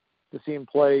morning to see him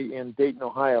play in Dayton,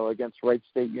 Ohio against Wright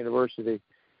State University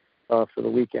for the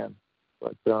weekend.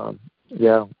 But,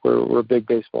 yeah, we're a big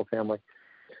baseball family.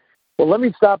 Well, let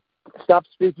me stop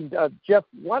speaking. Jeff,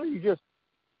 why don't you just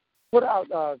put out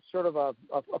sort of a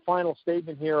final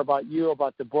statement here about you,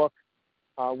 about the book,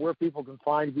 where people can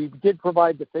find. We did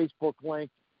provide the Facebook link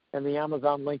and the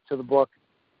Amazon link to the book,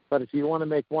 but if you want to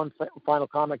make one final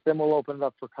comment, then we'll open it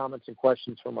up for comments and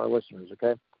questions from our listeners,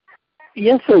 okay?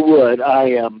 Yes, I would.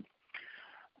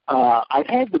 I've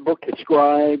had the book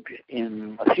described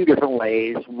in a few different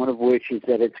ways, one of which is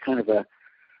that it's kind of a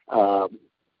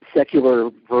secular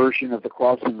version of The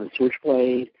Cross and the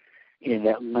Switchblade, in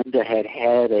that Linda had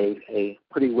a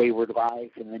pretty wayward life,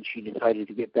 and then she decided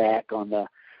to get back on the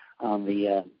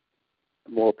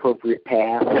more appropriate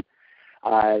path.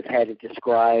 I've had it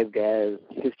described as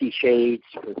 50 Shades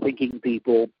for thinking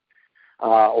people,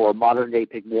 or modern-day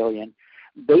Pygmalion.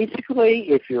 Basically,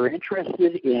 if you're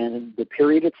interested in the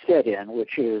period it's set in,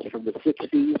 which is from the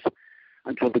 60s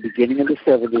until the beginning of the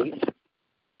 70s,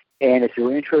 and if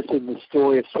you're interested in the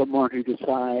story of someone who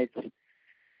decides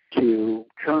to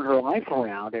turn her life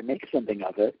around and make something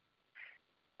of it,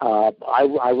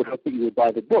 I would hope that you would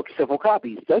buy the book. Several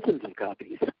copies, dozens of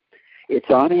copies. It's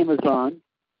on Amazon.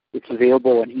 It's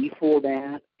available in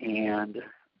e-format, and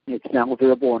it's now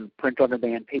available in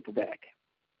print-on-demand paperback.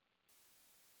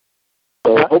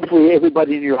 So hopefully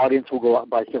everybody in your audience will go out and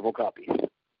buy several copies.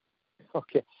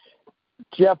 Okay.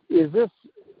 Jeff,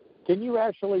 can you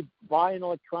actually buy an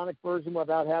electronic version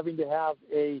without having to have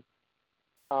a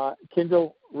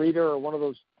Kindle reader or one of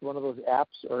those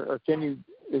apps, or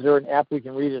is there an app we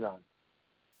can read it on?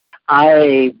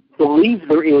 I believe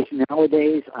there is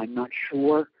nowadays. I'm not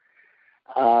sure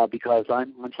because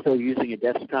I'm still using a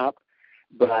desktop,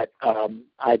 but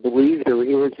I believe there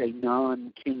is a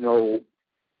non-Kindle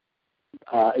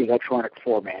electronic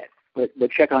format. But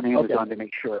check on Amazon to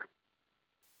make sure.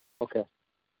 Okay.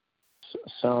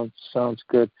 Sounds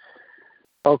good.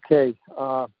 Okay.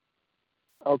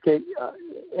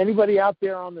 Anybody out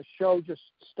there on the show, just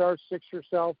 *6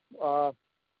 yourself,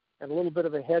 and a little bit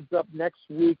of a heads up. Next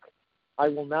week, I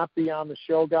will not be on the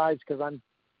show, guys, because I'm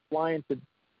flying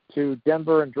to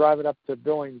Denver and driving up to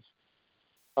Billings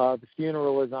The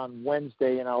funeral is on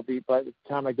Wednesday, and by the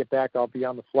time I get back, I'll be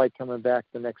on the flight coming back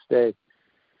the next day.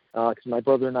 Because my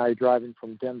brother and I are driving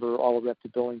from Denver all the way up to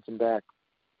Billings and back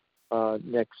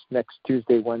next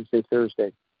Tuesday, Wednesday,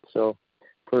 Thursday. So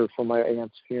for my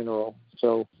aunt's funeral.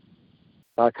 So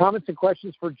comments and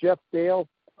questions for Jeff Dale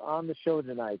on the show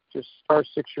tonight. Just *6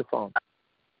 your phone.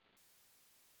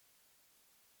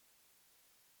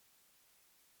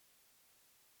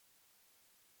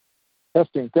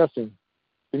 Testing.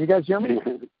 Can you guys hear me?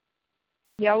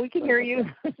 Yeah, we can hear you.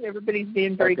 Everybody's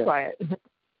being very quiet.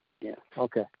 Yeah.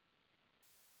 Okay.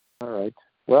 All right.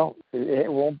 Well,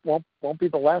 it won't be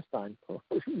the last time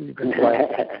you've been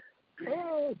quiet.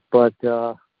 But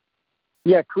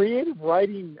yeah, creative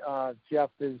writing,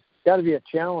 Jeff, has got to be a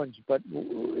challenge. But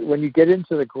when you get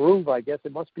into the groove, I guess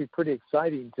it must be pretty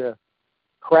exciting to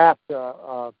craft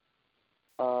an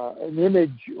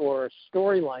image or a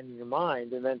storyline in your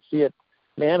mind and then see it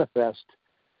manifest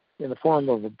in the form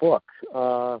of a book.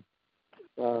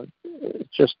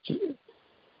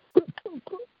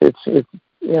 It's the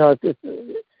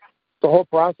whole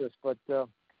process, but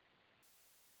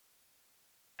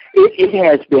it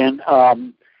has been.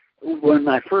 When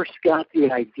I first got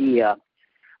the idea,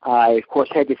 I of course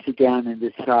had to sit down and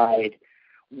decide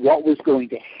what was going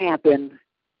to happen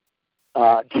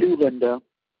to Linda,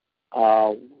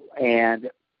 and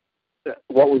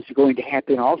what was going to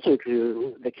happen also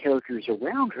to the characters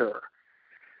around her,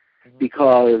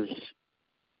 because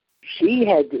she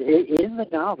had, in the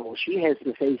novel, she has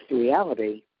to face the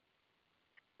reality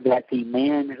that the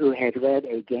man who had led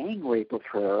a gang rape of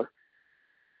her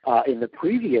in the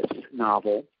previous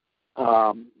novel,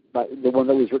 but the one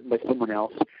that was written by someone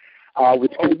else, was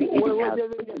going to be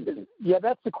Yeah,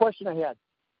 that's the question I had.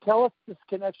 Tell us this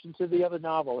connection to the other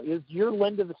novel. Is your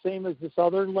Linda the same as this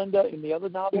other Linda in the other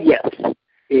novel? Yes,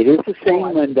 it is the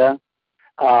same Linda,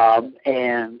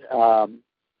 and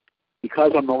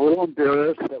because I'm a little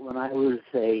embarrassed that when I was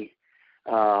a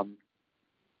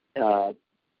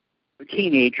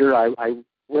teenager, I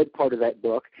read part of that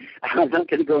book. I'm not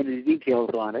going to go into the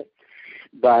details on it,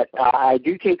 but I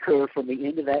do take her from the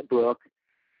end of that book,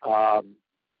 like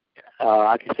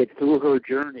I said, through her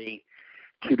journey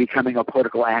to becoming a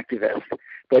political activist.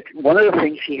 But one of the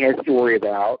things she has to worry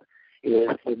about is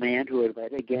the man who had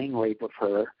led a gang rape of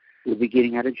her will be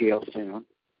getting out of jail soon.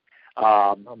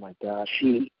 Oh my gosh.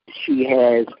 She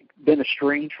has been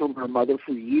estranged from her mother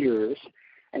for years,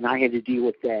 and I had to deal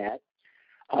with that.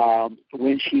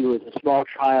 When she was a small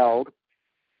child,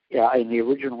 in the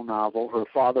original novel, her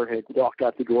father had walked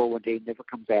out the door one day and never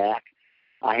come back.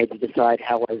 I had to decide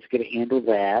how I was going to handle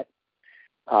that.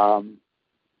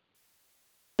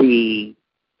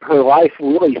 Her life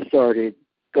really started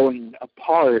going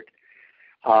apart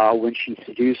when she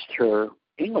seduced her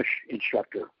English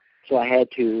instructor. So I had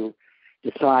to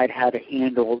decide how to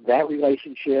handle that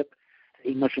relationship,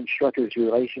 the English instructor's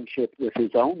relationship with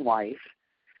his own wife,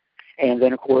 and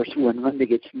then, of course, when Linda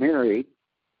gets married,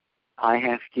 I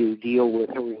have to deal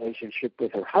with her relationship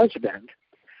with her husband,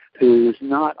 who's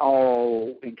not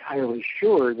all entirely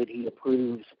sure that he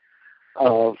approves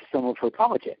of some of her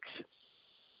politics.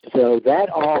 So that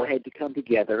all had to come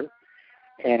together,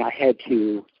 and I had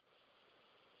to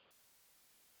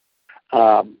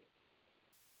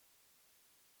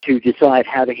decide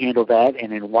how to handle that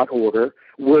and in what order,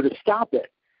 where to stop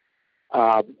it.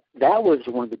 That was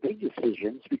one of the big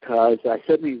decisions, because I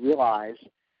suddenly realized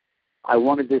I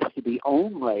wanted this to be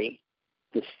only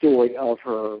the story of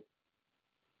her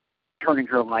turning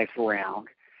her life around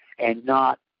and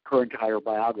not her entire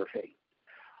biography.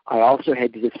 I also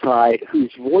had to decide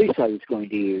whose voice I was going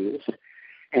to use,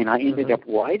 and I ended up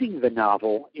writing the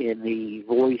novel in the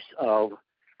voice of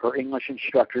her English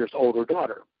instructor's older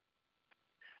daughter,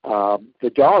 the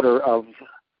daughter of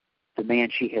the man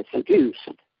she had seduced,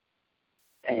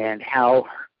 and how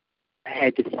I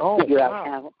had to figure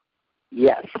out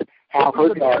how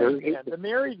her daughter... The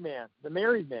married man.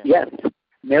 Yes,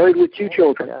 married with 2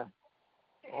 children. Yeah.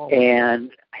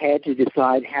 And had to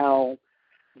decide how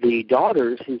his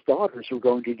daughters were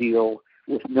going to deal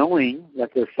with knowing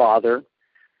that their father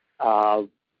had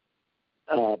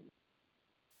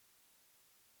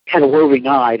a roving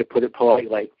eye, to put it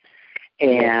politely,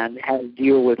 and how to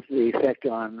deal with the effect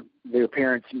on their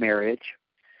parents' marriage.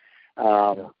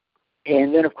 And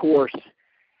then, of course,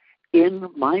 in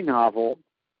my novel,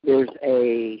 there's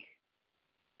a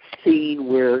scene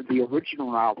where the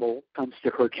original novel comes to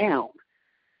her town,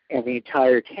 and the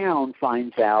entire town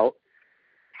finds out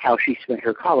how she spent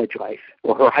her college life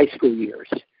or her high school years,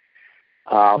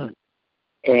 and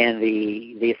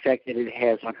the effect that it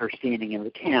has on her standing in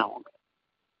the town.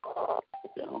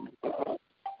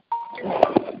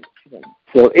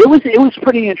 So it was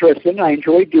pretty interesting. I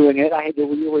enjoyed doing it. I had to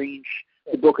rearrange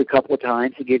the book a couple of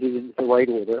times to get it into the right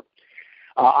order.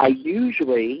 I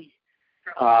usually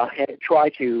try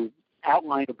to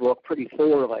outline a book pretty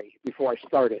thoroughly before I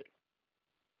start it.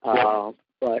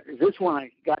 But this one,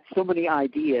 I got so many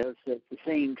ideas at the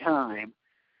same time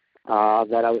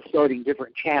that I was starting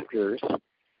different chapters,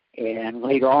 and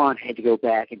later on had to go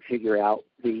back and figure out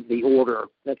the order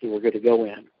that they were going to go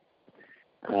in.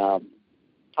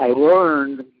 I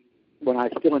learned when I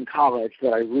was still in college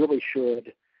that I really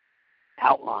should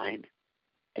outline,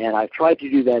 and I've tried to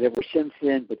do that ever since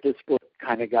then, but this book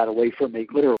kind of got away from me,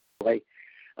 literally. It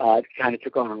kind of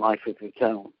took on a life of its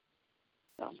own.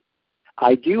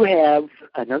 I do have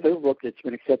another book that's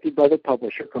been accepted by the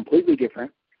publisher, completely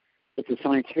different. It's a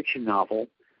science fiction novel,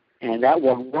 and that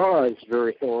one was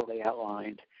very thoroughly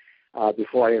outlined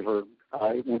before I ever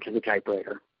went to the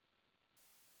typewriter.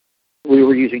 We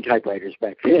were using typewriters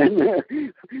back then.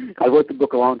 I wrote the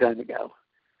book a long time ago.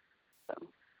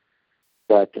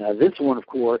 But this one, of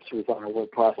course, was on a word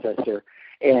processor.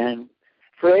 And,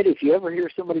 Fred, if you ever hear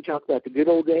somebody talk about the good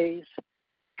old days,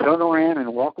 turn around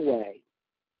and walk away,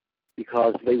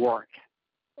 because they weren't.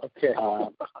 Okay.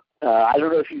 I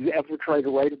don't know if you've ever tried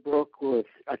to write a book with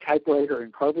a typewriter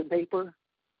and carbon paper,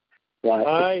 but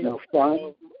it's no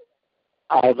fun.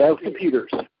 I love computers.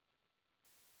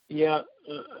 Yeah.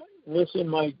 Listen,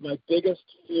 my biggest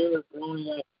fear growing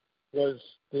up was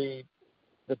the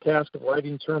task of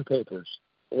writing term papers,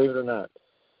 believe it or not.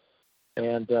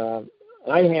 And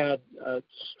I had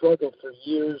struggled for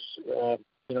years,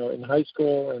 in high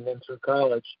school and then through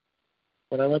college.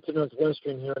 When I went to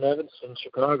Northwestern here in Evanston,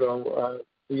 Chicago,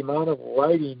 the amount of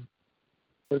writing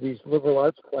for these liberal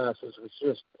arts classes was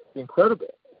just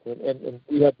incredible. And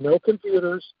we had no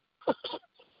computers,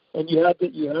 and you had to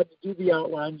do the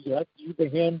outline, you had to do the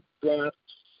hand drafts,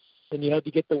 and you had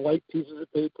to get the white pieces of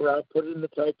paper out, put it in the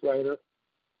typewriter.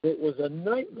 It was a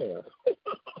nightmare.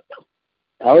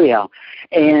 Oh, yeah.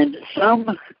 And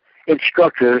some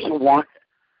instructors want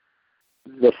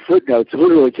the footnotes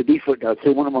literally to be footnotes. They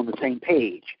want them on the same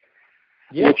page,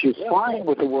 which is fine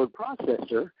with a word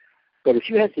processor, but if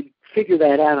you have to figure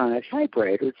that out on a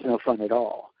typewriter, it's no fun at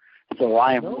all. So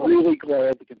I am really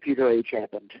glad the computer age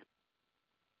happened.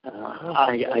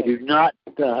 I do not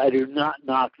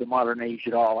knock the modern age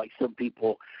at all, like some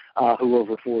people who are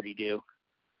over 40 do.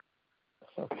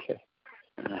 Okay.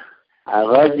 I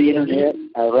love the internet.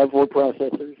 I love word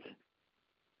processors.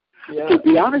 Yeah. To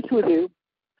be honest with you,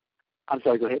 I'm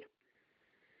sorry, go ahead.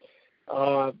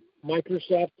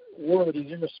 Microsoft Word, is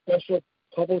there a special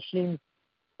publishing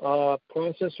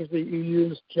processor that you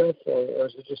use, Jeff, or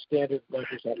is it just standard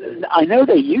Microsoft Word? I know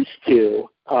they used to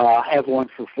have one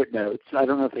for footnotes. I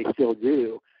don't know if they still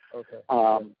do. Okay.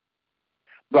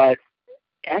 But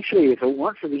actually, if it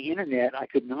weren't for the internet, I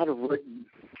could not have written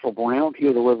for Brown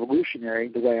Peel the Revolutionary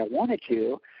the way I wanted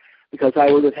to, because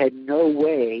I would have had no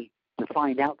way to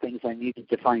find out things I needed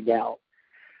to find out.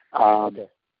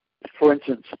 For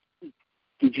instance,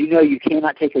 did you know you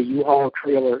cannot take a U-Haul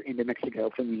trailer into Mexico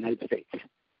from the United States?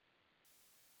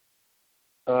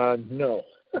 No.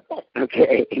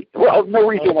 Okay. Well, no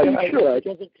reason why you should. It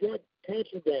doesn't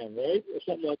contraband, right? Or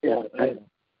something like that.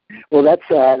 Well,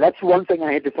 that's one thing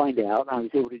I had to find out. I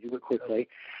was able to do it quickly.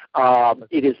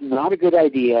 It is not a good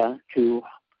idea to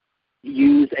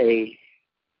use a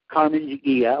Karmann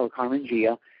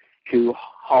Ghia to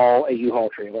haul a U-Haul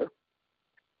trailer.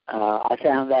 I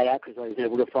found that out because I was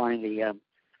able to find the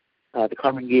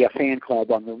Karmann Ghia fan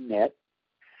club on the net.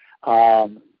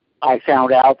 I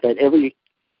found out that every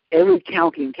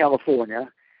county in California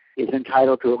is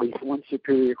entitled to at least one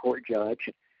Superior Court judge.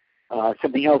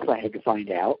 Something else I had to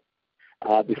find out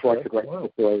before I could write the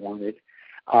story I wanted.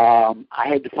 I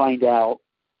had to find out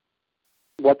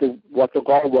what the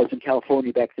law was in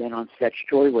California back then on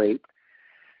statutory rape.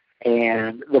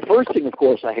 And the first thing, of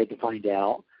course, I had to find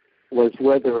out was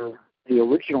whether the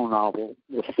original novel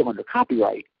was still under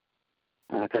copyright,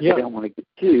 because I didn't want to get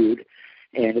sued.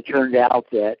 And it turned out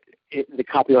that the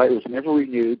copyright was never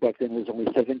renewed. Back then it was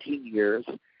only 17 years,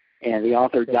 and the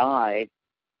author died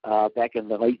back in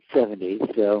the late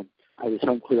 70s, so I was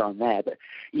home clear on that. But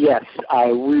yes, I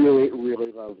really,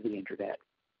 really love the internet.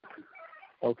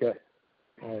 Okay.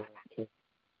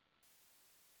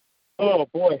 Oh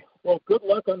boy. Well, good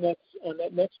luck on that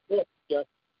next book, Jeff,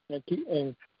 and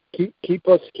keep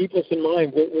us in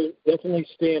mind. We'll definitely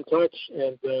stay in touch,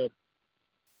 and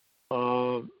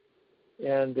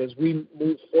as we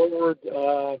move forward,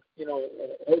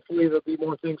 hopefully there'll be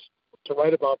more things to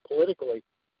write about politically.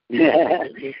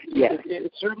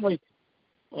 It certainly.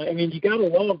 I mean, you got to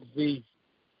love the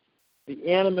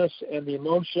the animus and the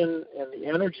emotion and the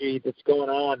energy that's going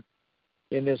on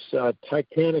in this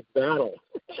titanic battle.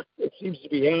 It seems to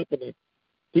be happening.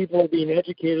 People are being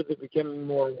educated, they're becoming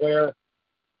more aware.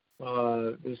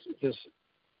 This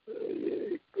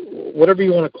whatever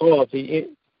you want to call it,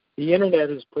 the internet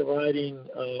is providing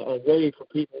a way for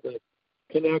people to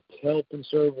connect, help, and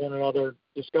serve one another,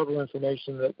 discover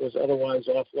information that was otherwise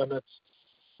off limits.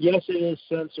 Yes, it is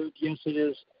censored. Yes, it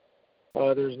is.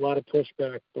 There's a lot of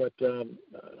pushback, but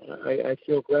I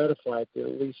feel gratified that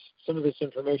at least some of this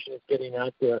information is getting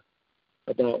out there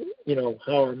about,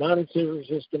 how our monetary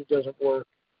system doesn't work,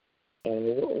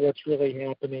 what's really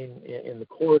happening in the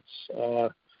courts,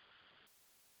 and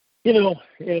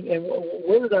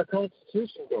where did our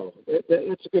Constitution go?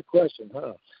 It's a good question,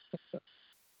 huh?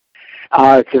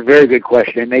 It's a very good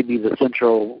question. It may be the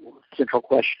central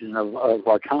question of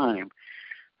our time.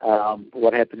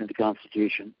 What happened to the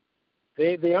Constitution?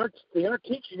 They aren't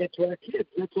teaching it to our kids.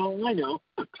 That's all I know.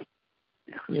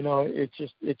 It's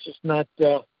just not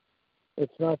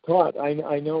it's not taught.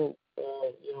 I know.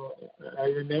 I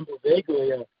remember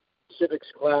vaguely a civics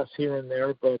class here and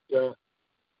there, but there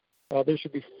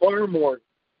should be far more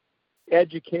time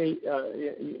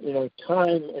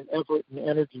and effort and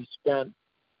energy spent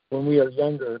when we are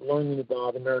younger, learning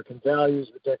about American values,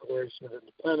 the Declaration of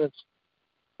Independence,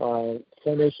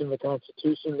 formation of the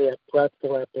Constitution, the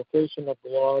practical application of the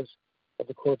laws of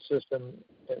the court system,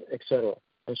 etc.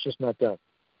 It's just not done.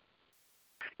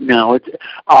 No, it's.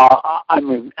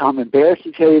 I'm embarrassed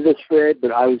to tell you this, Fred,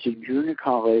 but I was in junior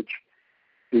college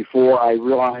before I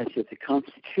realized that the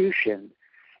Constitution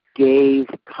gave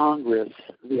Congress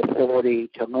the authority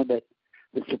to limit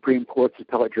the Supreme Court's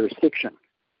appellate jurisdiction.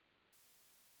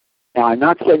 Now, I'm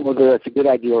not saying whether that's a good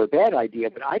idea or a bad idea,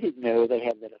 but I didn't know they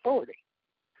had that authority.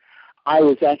 I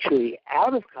was actually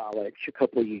out of college a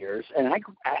couple of years, and I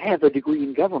have a degree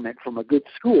in government from a good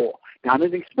school. Not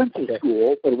an expensive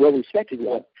school, but a well-respected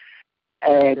one.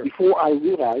 And before I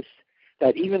realized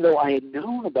that even though I had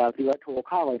known about the Electoral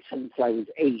College since I was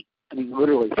 8,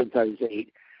 literally since I was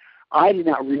 8, I did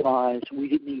not realize we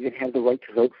didn't even have the right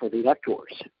to vote for the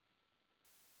electors.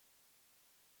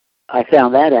 I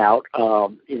found that out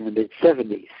in the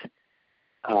mid-'70s.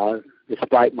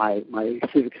 Despite my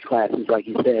civics classes, like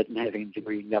you said, and having a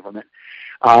degree in government.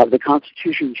 The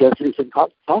Constitution just isn't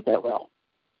taught that well.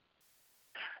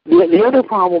 The other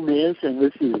problem is, and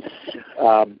this is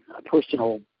a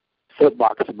personal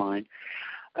soapbox of mine,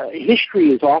 history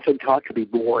is often taught to be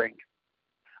boring.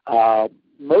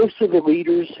 Most of the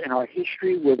leaders in our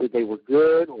history, whether they were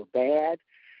good or bad,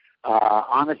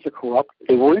 honest or corrupt,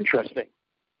 they were interesting.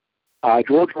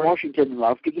 George Washington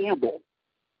loved to gamble.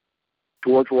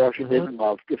 George Washington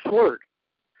loved to flirt.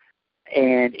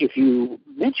 And if you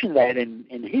mention that in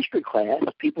history class,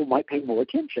 people might pay more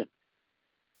attention.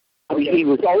 He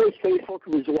was always faithful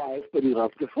to his wife, but he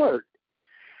loved to flirt.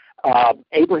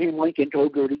 Abraham Lincoln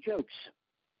told dirty jokes.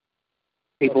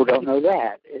 People don't know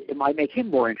that. It might make him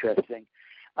more interesting.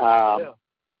 Ben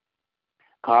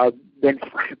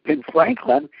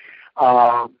Franklin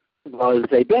was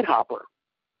a bed hopper.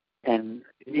 And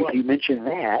if you mention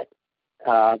that,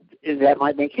 that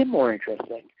might make him more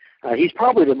interesting. He's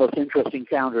probably the most interesting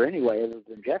founder anyway, other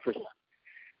than Jefferson.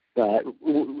 But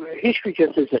history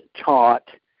just isn't taught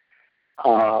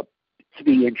to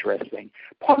be interesting.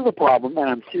 Part of the problem, and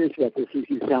I'm serious about this, is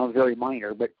you sound very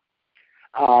minor, but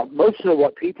most of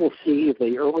what people see of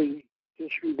the early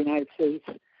history of the United States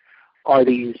are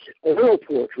these oil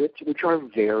portraits, which are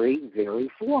very, very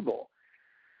formal.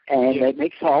 And it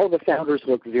makes all the founders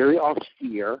look very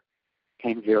austere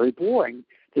and very boring.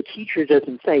 The teacher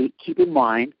doesn't say, keep in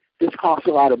mind, this costs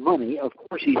a lot of money. Of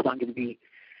course, he's not going to be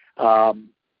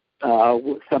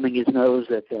thumbing his nose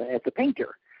at the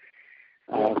painter.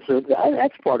 So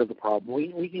that's part of the problem.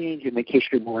 We need to make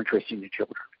history more interesting to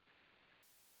children.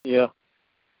 Yeah,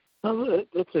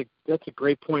 that's a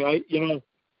great point. I don't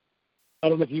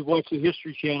know if you've watched the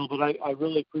History Channel, but I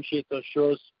really appreciate those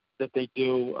shows that they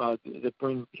do that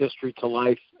bring history to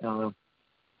life.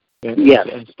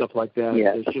 And stuff like that.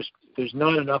 Yes. There's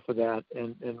not enough of that,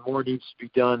 and more needs to be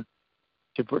done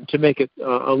to make it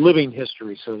a living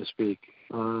history, so to speak.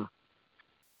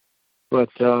 But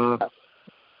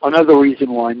another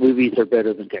reason why movies are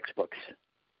better than textbooks,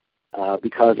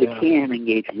 because it can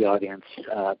engage the audience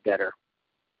better.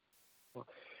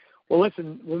 Well,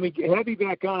 listen, when we have you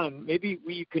back on, maybe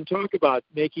we can talk about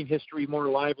making history more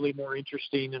lively, more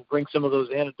interesting, and bring some of those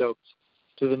anecdotes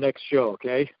to the next show,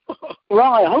 okay?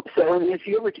 Well, I hope so. And if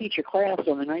you ever teach a class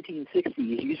on the 1960s,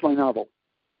 use my novel.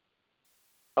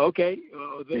 Okay.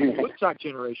 The Woodstock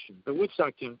generation. The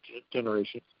Woodstock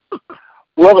generation.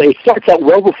 Well, it starts out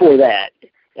well before that.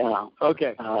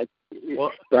 Okay.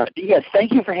 Well, yes,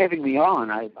 thank you for having me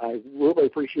on. I really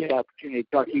appreciate the opportunity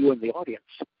to talk to you and the audience.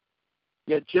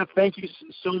 Yeah, Jeff, thank you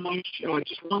so much.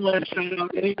 Just one last shout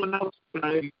out. Anyone else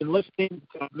been listening,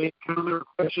 make a comment or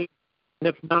question? And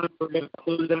if not, we're going to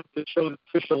close out the show, the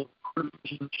official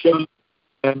show.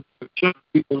 And Jeff,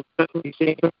 people definitely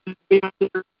say out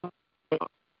there.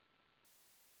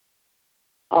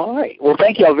 All right. Well,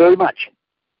 thank you all very much.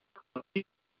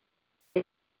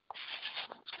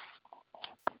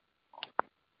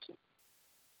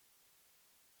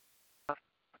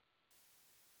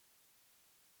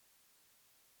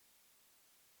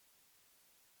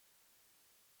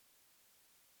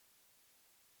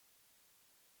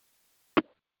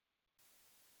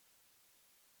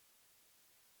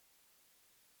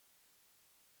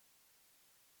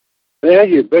 There,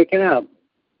 you're breaking up.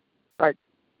 All right.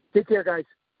 Take care, guys.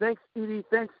 Thanks, Stevie.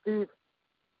 Thanks, Steve.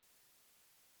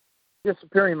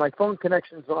 Disappearing. My phone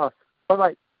connection's off.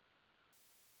 Bye-bye.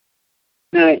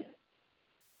 Night.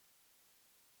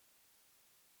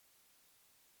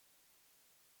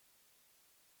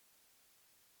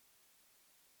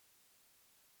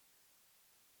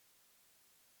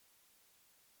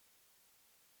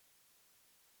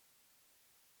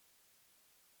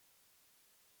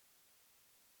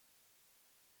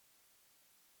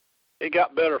 It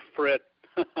got better, Fred.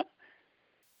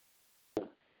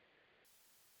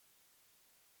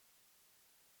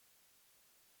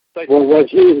 Well, was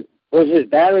his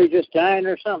battery just dying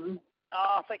or something?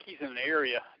 I think he's in an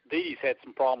area. Dee Dee's had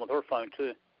some problem with her phone,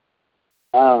 too.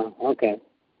 Oh, okay.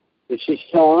 Is she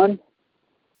still on?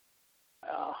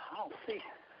 I don't see.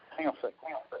 Hang on a second.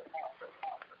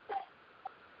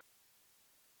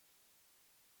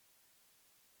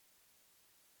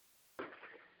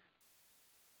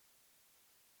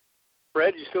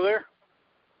 Fred, you still there?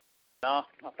 No,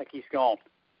 I think he's gone.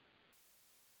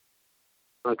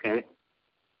 Okay.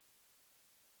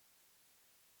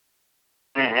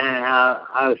 And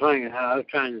I was wondering, I was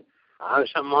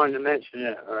something wanted to mention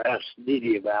it or ask Dee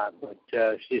Dee about, but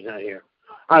she's not here.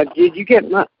 Did you get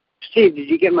Steve? Did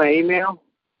you get my email?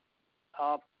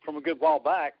 From a good while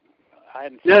back, I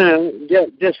hadn't. No,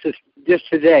 just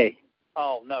today.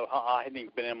 Oh no, I hadn't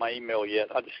even been in my email yet.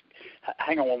 I just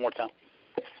hang on one more time.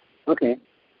 Okay.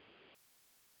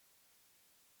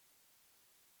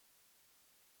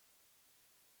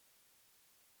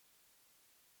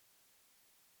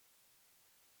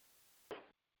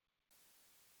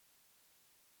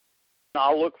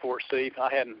 I'll look for it, Steve.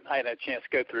 I hadn't had a chance to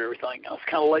go through everything. I was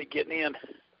kind of late getting in.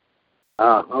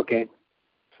 Oh, okay.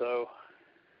 So,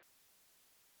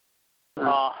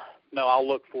 no, I'll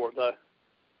look for it though.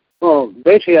 Well,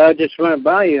 basically, I just run it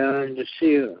by you and just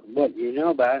see what you know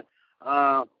about it.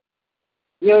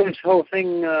 This whole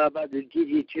thing about the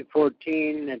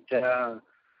DD-214 that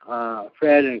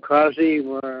Fred and Crosby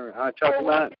were talking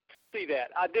about.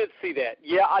 I did see that.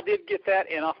 Yeah, I did get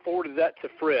that, and I forwarded that to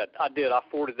Fred. I did. I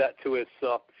forwarded that to his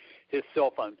cell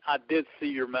phone. I did see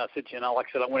your message, and like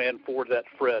I said, I went ahead and forwarded that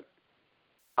to Fred.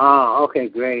 Oh, okay,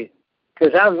 great.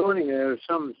 Because I was wondering, there was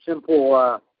some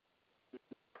simple,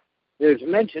 there's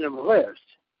mention of a list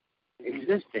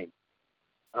existing,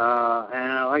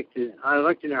 and I like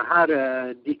to know how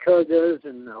to decode those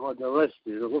and what the list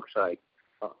looks like.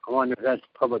 I wonder if that's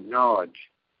public knowledge.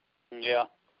 Yeah.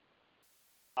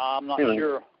 I'm not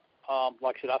sure.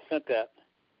 Like I said, I sent that.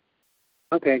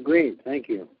 Okay, great. Thank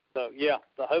you. So yeah,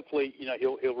 so hopefully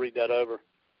he'll read that over.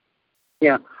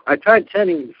 Yeah, I tried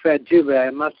sending Fred too, but I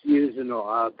must have used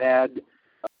a bad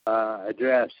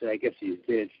address. I guess he's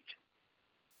ditched.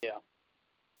 Yeah.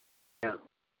 Yeah.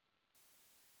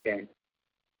 Okay.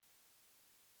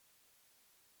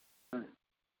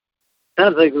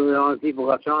 Sounds like we're the only people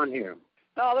left on here.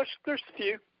 No, there's a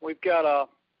few. We've got a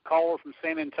caller from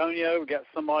San Antonio. We've got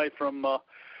somebody from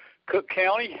Cook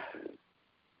County,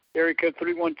 area code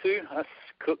 312. That's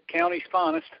Cook County's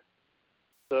finest.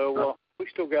 So we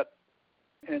still got,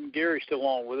 and Gary's still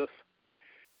on with us.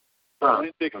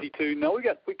 62. No, we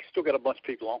still got a bunch of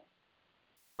people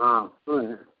on.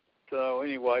 So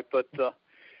anyway, but yeah,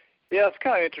 it's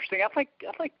kind of interesting. I think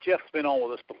Jeff's been on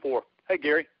with us before. Hey,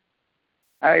 Gary.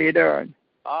 How you doing?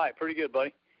 All right, pretty good,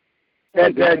 buddy.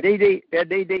 That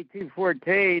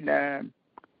DD-214,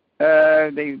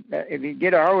 if you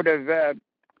get a hold of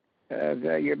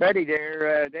your buddy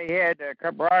there, they had a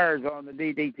couple hours on the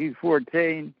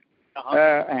DD-214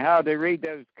 and how to read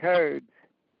those codes,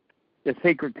 the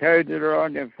secret codes that are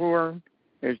on the form.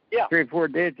 There's 3 or 4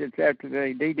 digits after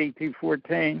the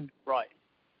DD-214. Right.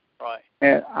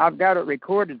 And I've got it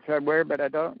recorded somewhere, but I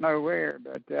don't know where.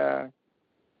 But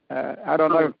I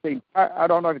don't know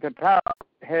if the tower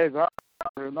has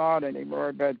or not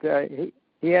anymore, but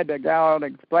he had to go on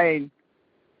and explain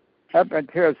up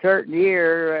until a certain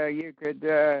year you could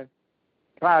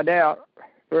find out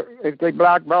if they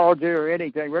blackballed you or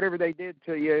anything. Whatever they did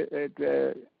to you,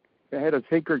 they had a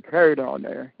secret code on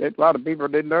there that a lot of people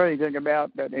didn't know anything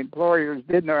about, but employers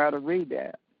did know how to read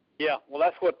that. Yeah, well,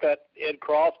 that's what that Ed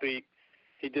Crosby,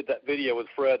 he did that video with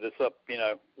Fred that's up,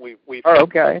 we've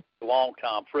okay. a long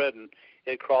time. Fred and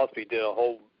Ed Crosby did a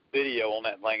whole video on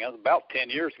that thing. That was about 10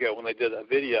 years ago when they did that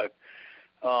video.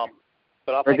 But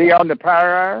I was he on the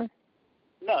Power Hour?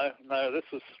 No, this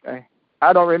was...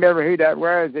 I don't remember who that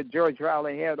was that George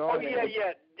Riley had on there.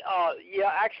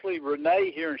 Yeah, actually,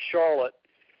 Renee here in Charlotte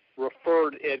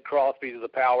referred Ed Crosby to the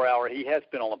Power Hour. He has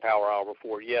been on the Power Hour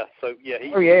before, yeah. So, yeah.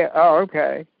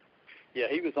 Okay. Yeah,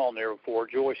 he was on there before.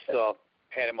 Joyce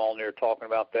had him on there talking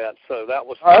about that. So that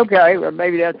was... Okay, well,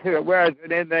 maybe that's who it was.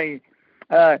 And then they...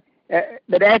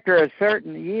 but after a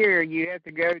certain year, you have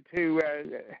to go to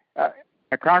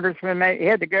a congressman. He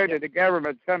had to go to the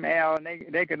government somehow, and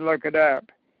they could look it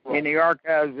up. Right. In the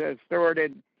archives stored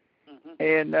in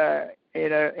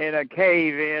a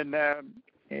cave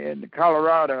in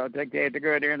Colorado. I think they had to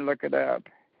go there and look it up.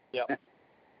 Yeah,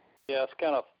 yeah, it's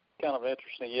kind of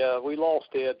interesting. Yeah, we lost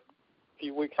Ed a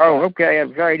few weeks ago. Oh, okay.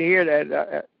 I'm sorry to hear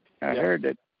that. I heard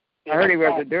that. I heard he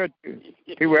wasn't doing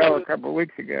too well a couple of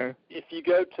weeks ago. If you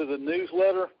go to the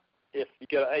newsletter, if you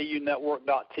go to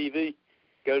aunetwork.tv,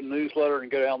 go to newsletter and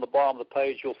go down the bottom of the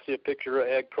page, you'll see a picture of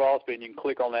Ed Crosby, and you can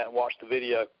click on that and watch the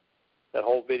video. That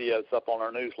whole video is up on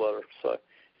our newsletter. So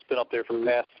it's been up there for the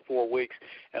past 4 weeks.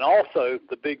 And also,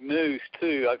 the big news,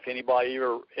 too, if anybody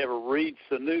ever reads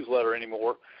the newsletter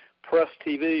anymore, Press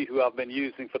TV, who I've been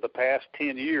using for the past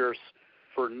 10 years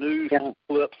for news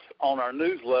clips on our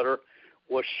newsletter,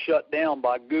 was shut down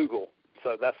by Google.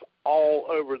 So that's all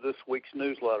over this week's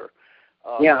newsletter.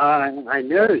 I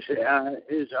noticed.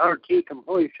 Is RT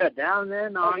completely shut down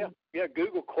then? Yeah,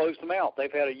 Google closed them out.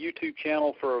 They've had a YouTube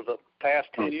channel for the past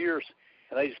 10 years,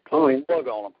 and they just pulled the plug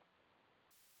on them.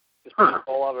 It's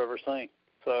all I've ever seen.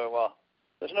 So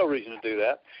there's no reason to do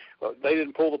that. Well, they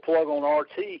didn't pull the plug on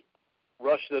RT,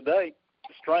 Russia Today.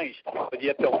 It's strange. But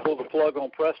yet they'll pull the plug on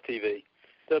Press TV.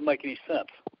 Doesn't make any sense.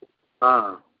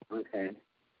 Okay.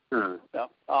 No,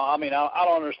 I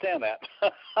don't understand that.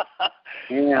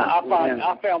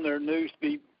 I found their news to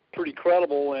be pretty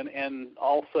credible, and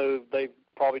also they've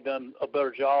probably done a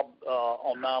better job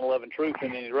on 9/11 Truth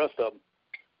than any of the rest of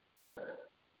them.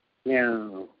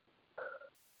 Yeah.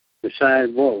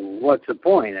 Besides, what's the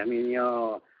point? I mean,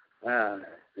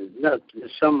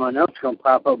 someone else going to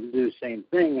pop up and do the same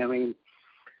thing.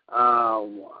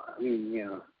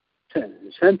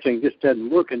 Censoring just doesn't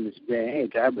work in this day and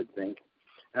age, I would think.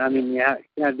 You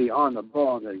got to be on the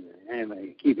ball to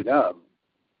keep it up.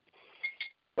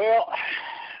 Well,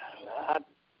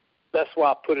 that's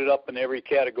why I put it up in every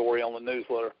category on the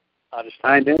newsletter. I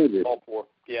know it's uncalled for.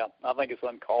 Yeah, I think it's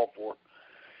uncalled for.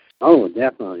 Oh,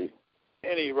 definitely.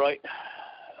 At any rate,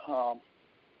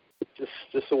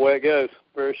 just the way it goes.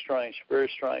 Very strange, very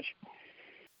strange.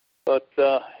 But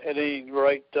at any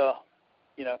rate,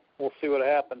 we'll see what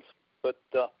happens. But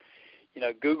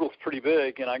Google's pretty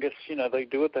big, and I guess they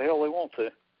do what the hell they want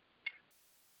to.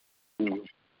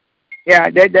 Yeah,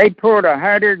 they pulled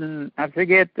 100, and I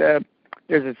forget.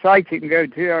 There's a site you can go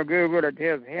to on Google that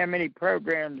tells how many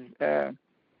programs that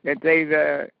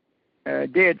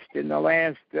they've ditched in the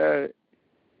last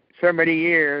so many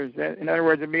years. In other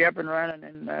words, it'll be up and running,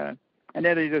 and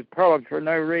then they just pull it for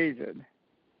no reason.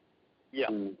 Yeah.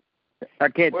 I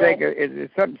can't think of it.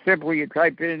 It's something simple you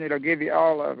type in, it'll give you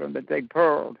all of them that they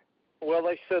pulled. Well,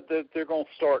 they said that they're going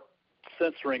to start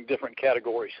censoring different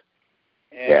categories.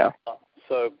 And,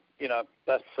 so,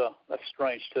 that's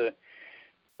strange, too.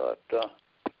 But,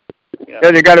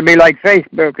 So they're going to be like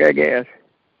Facebook, I guess.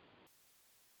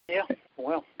 Yeah,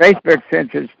 well. Facebook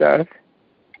censors stuff.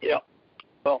 Yeah.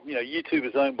 Well, YouTube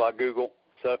is owned by Google,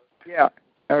 so. Yeah,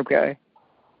 okay.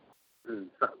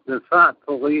 The thought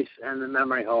police and the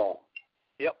memory hole.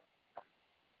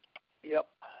 Yep.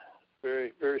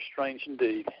 Very, very strange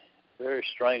indeed. Very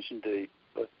strange indeed.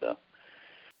 But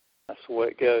that's the way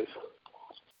it goes.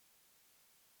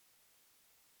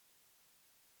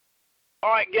 All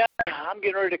right, guys, I'm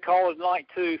getting ready to call it night,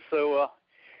 too, so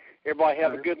everybody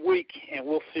have a good week, and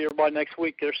we'll see everybody next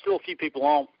week. There's still a few people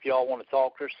on if y'all want to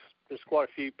talk. There's quite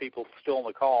a few people still on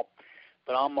the call,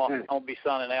 but I'm going to be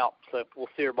signing out, so we'll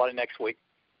see everybody next week.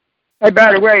 Hey,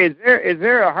 by the way, is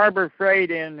there a Harbor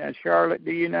Freight in Charlotte?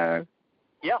 Do you know?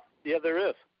 Yeah, there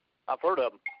is. I've heard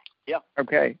of them. Yeah.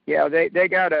 Okay. Yeah, they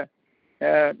got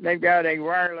they've got a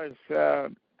wireless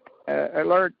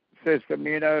alert system.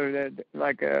 That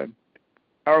like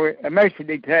a motion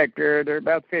detector. They're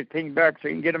about $15. So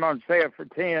you can get them on sale for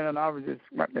 $10. And I was just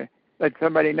wanting to let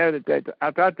somebody know that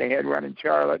I thought they had one in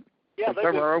Charlotte. Yeah,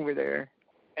 somewhere over there.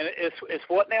 And it's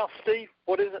what now, Steve?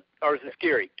 What is it? Or is it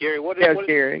Gary? Gary, what is it? Yeah, it's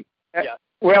Gary. Yeah.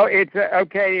 Well, it's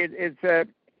okay.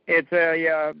 It's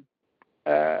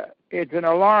an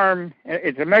alarm.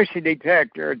 It's a motion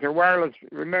detector. It's a wireless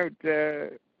remote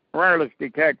wireless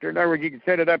detector. In other words, you can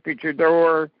set it up at your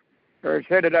door or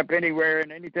set it up anywhere,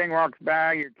 and anything walks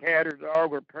by, your cat or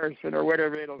dog or person or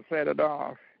whatever, it'll set it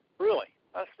off. Really?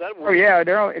 Oh yeah,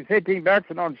 they're only $15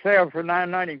 and on sale for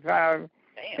 $9.95.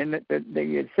 And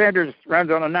the sender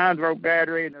runs on a 9-volt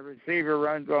battery, and the receiver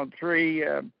runs on 3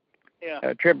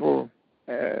 triple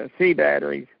C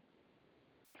batteries,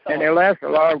 and they last a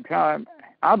long time.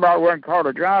 I bought one called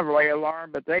a driveway alarm,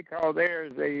 but they call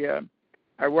theirs a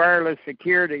wireless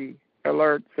security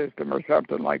alert system or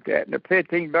something like that. And they're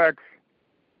 $15,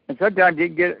 and sometimes you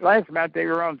can get it. Last month they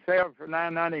were on sale for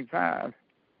 $9.95.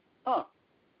 Huh.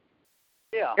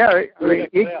 Yeah. Yeah, you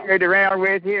can carry it around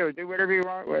with you, do whatever you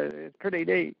want with it. It's pretty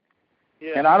neat.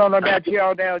 Yeah. And I don't know about you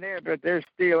all down there, but they're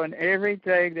stealing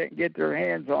everything they can get their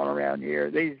hands on around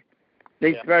here.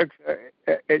 These folks,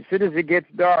 as soon as it gets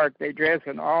dark, they dress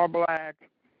in all black,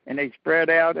 and they spread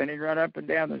out, and they run up and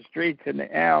down the streets and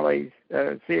the alleys,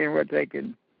 seeing what they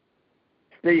can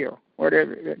steal.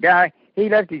 Whatever. The guy, he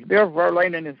left his billfold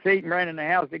laying in the seat and ran in the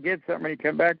house to get something. When he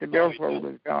come back, the billfold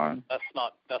was gone. That's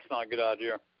not a good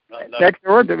idea. No. Next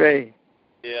door to me.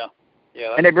 Yeah.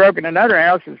 And they broke in another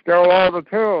house and stole all the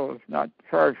tools, not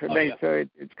far from me. Yeah. So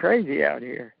it's crazy out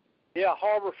here. Yeah,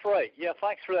 Harbor Freight. Yeah,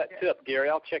 thanks for that tip, Gary.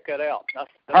 I'll check that out.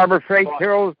 That's Harbor Freight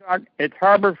Tools. It's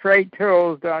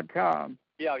HarborFreightTools.com.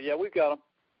 Yeah, we've got them.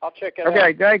 I'll check that out.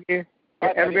 Okay, thank you.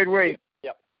 Right, have a good week.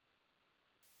 Yep.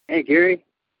 Hey, Gary.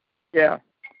 Yeah.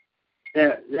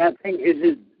 That thing,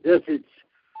 does it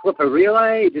flip a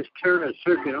relay, just turn a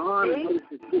circuit on? What does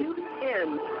it do?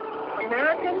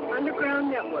 American Underground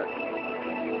Network.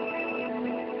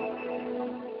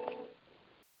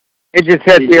 It just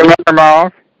set the alarm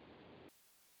off.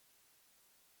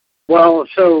 Well,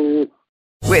 so...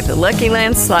 With the Lucky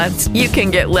Land Slots, you can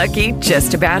get lucky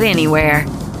just about anywhere.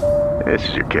 This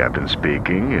is your captain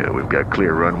speaking. We've got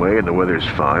clear runway and the weather's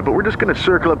fine, but we're just going to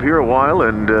circle up here a while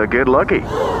and get lucky.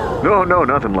 No,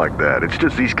 nothing like that. It's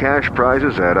just these cash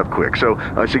prizes add up quick. So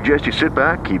I suggest you sit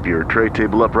back, keep your tray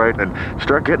table upright, and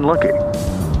start getting lucky.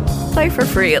 Play for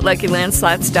free at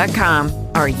LuckyLandSlots.com.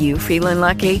 Are you feeling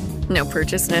lucky? No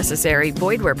purchase necessary.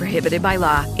 Void where prohibited by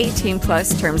law.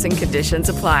 18+ terms and conditions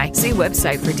apply. See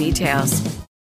website for details.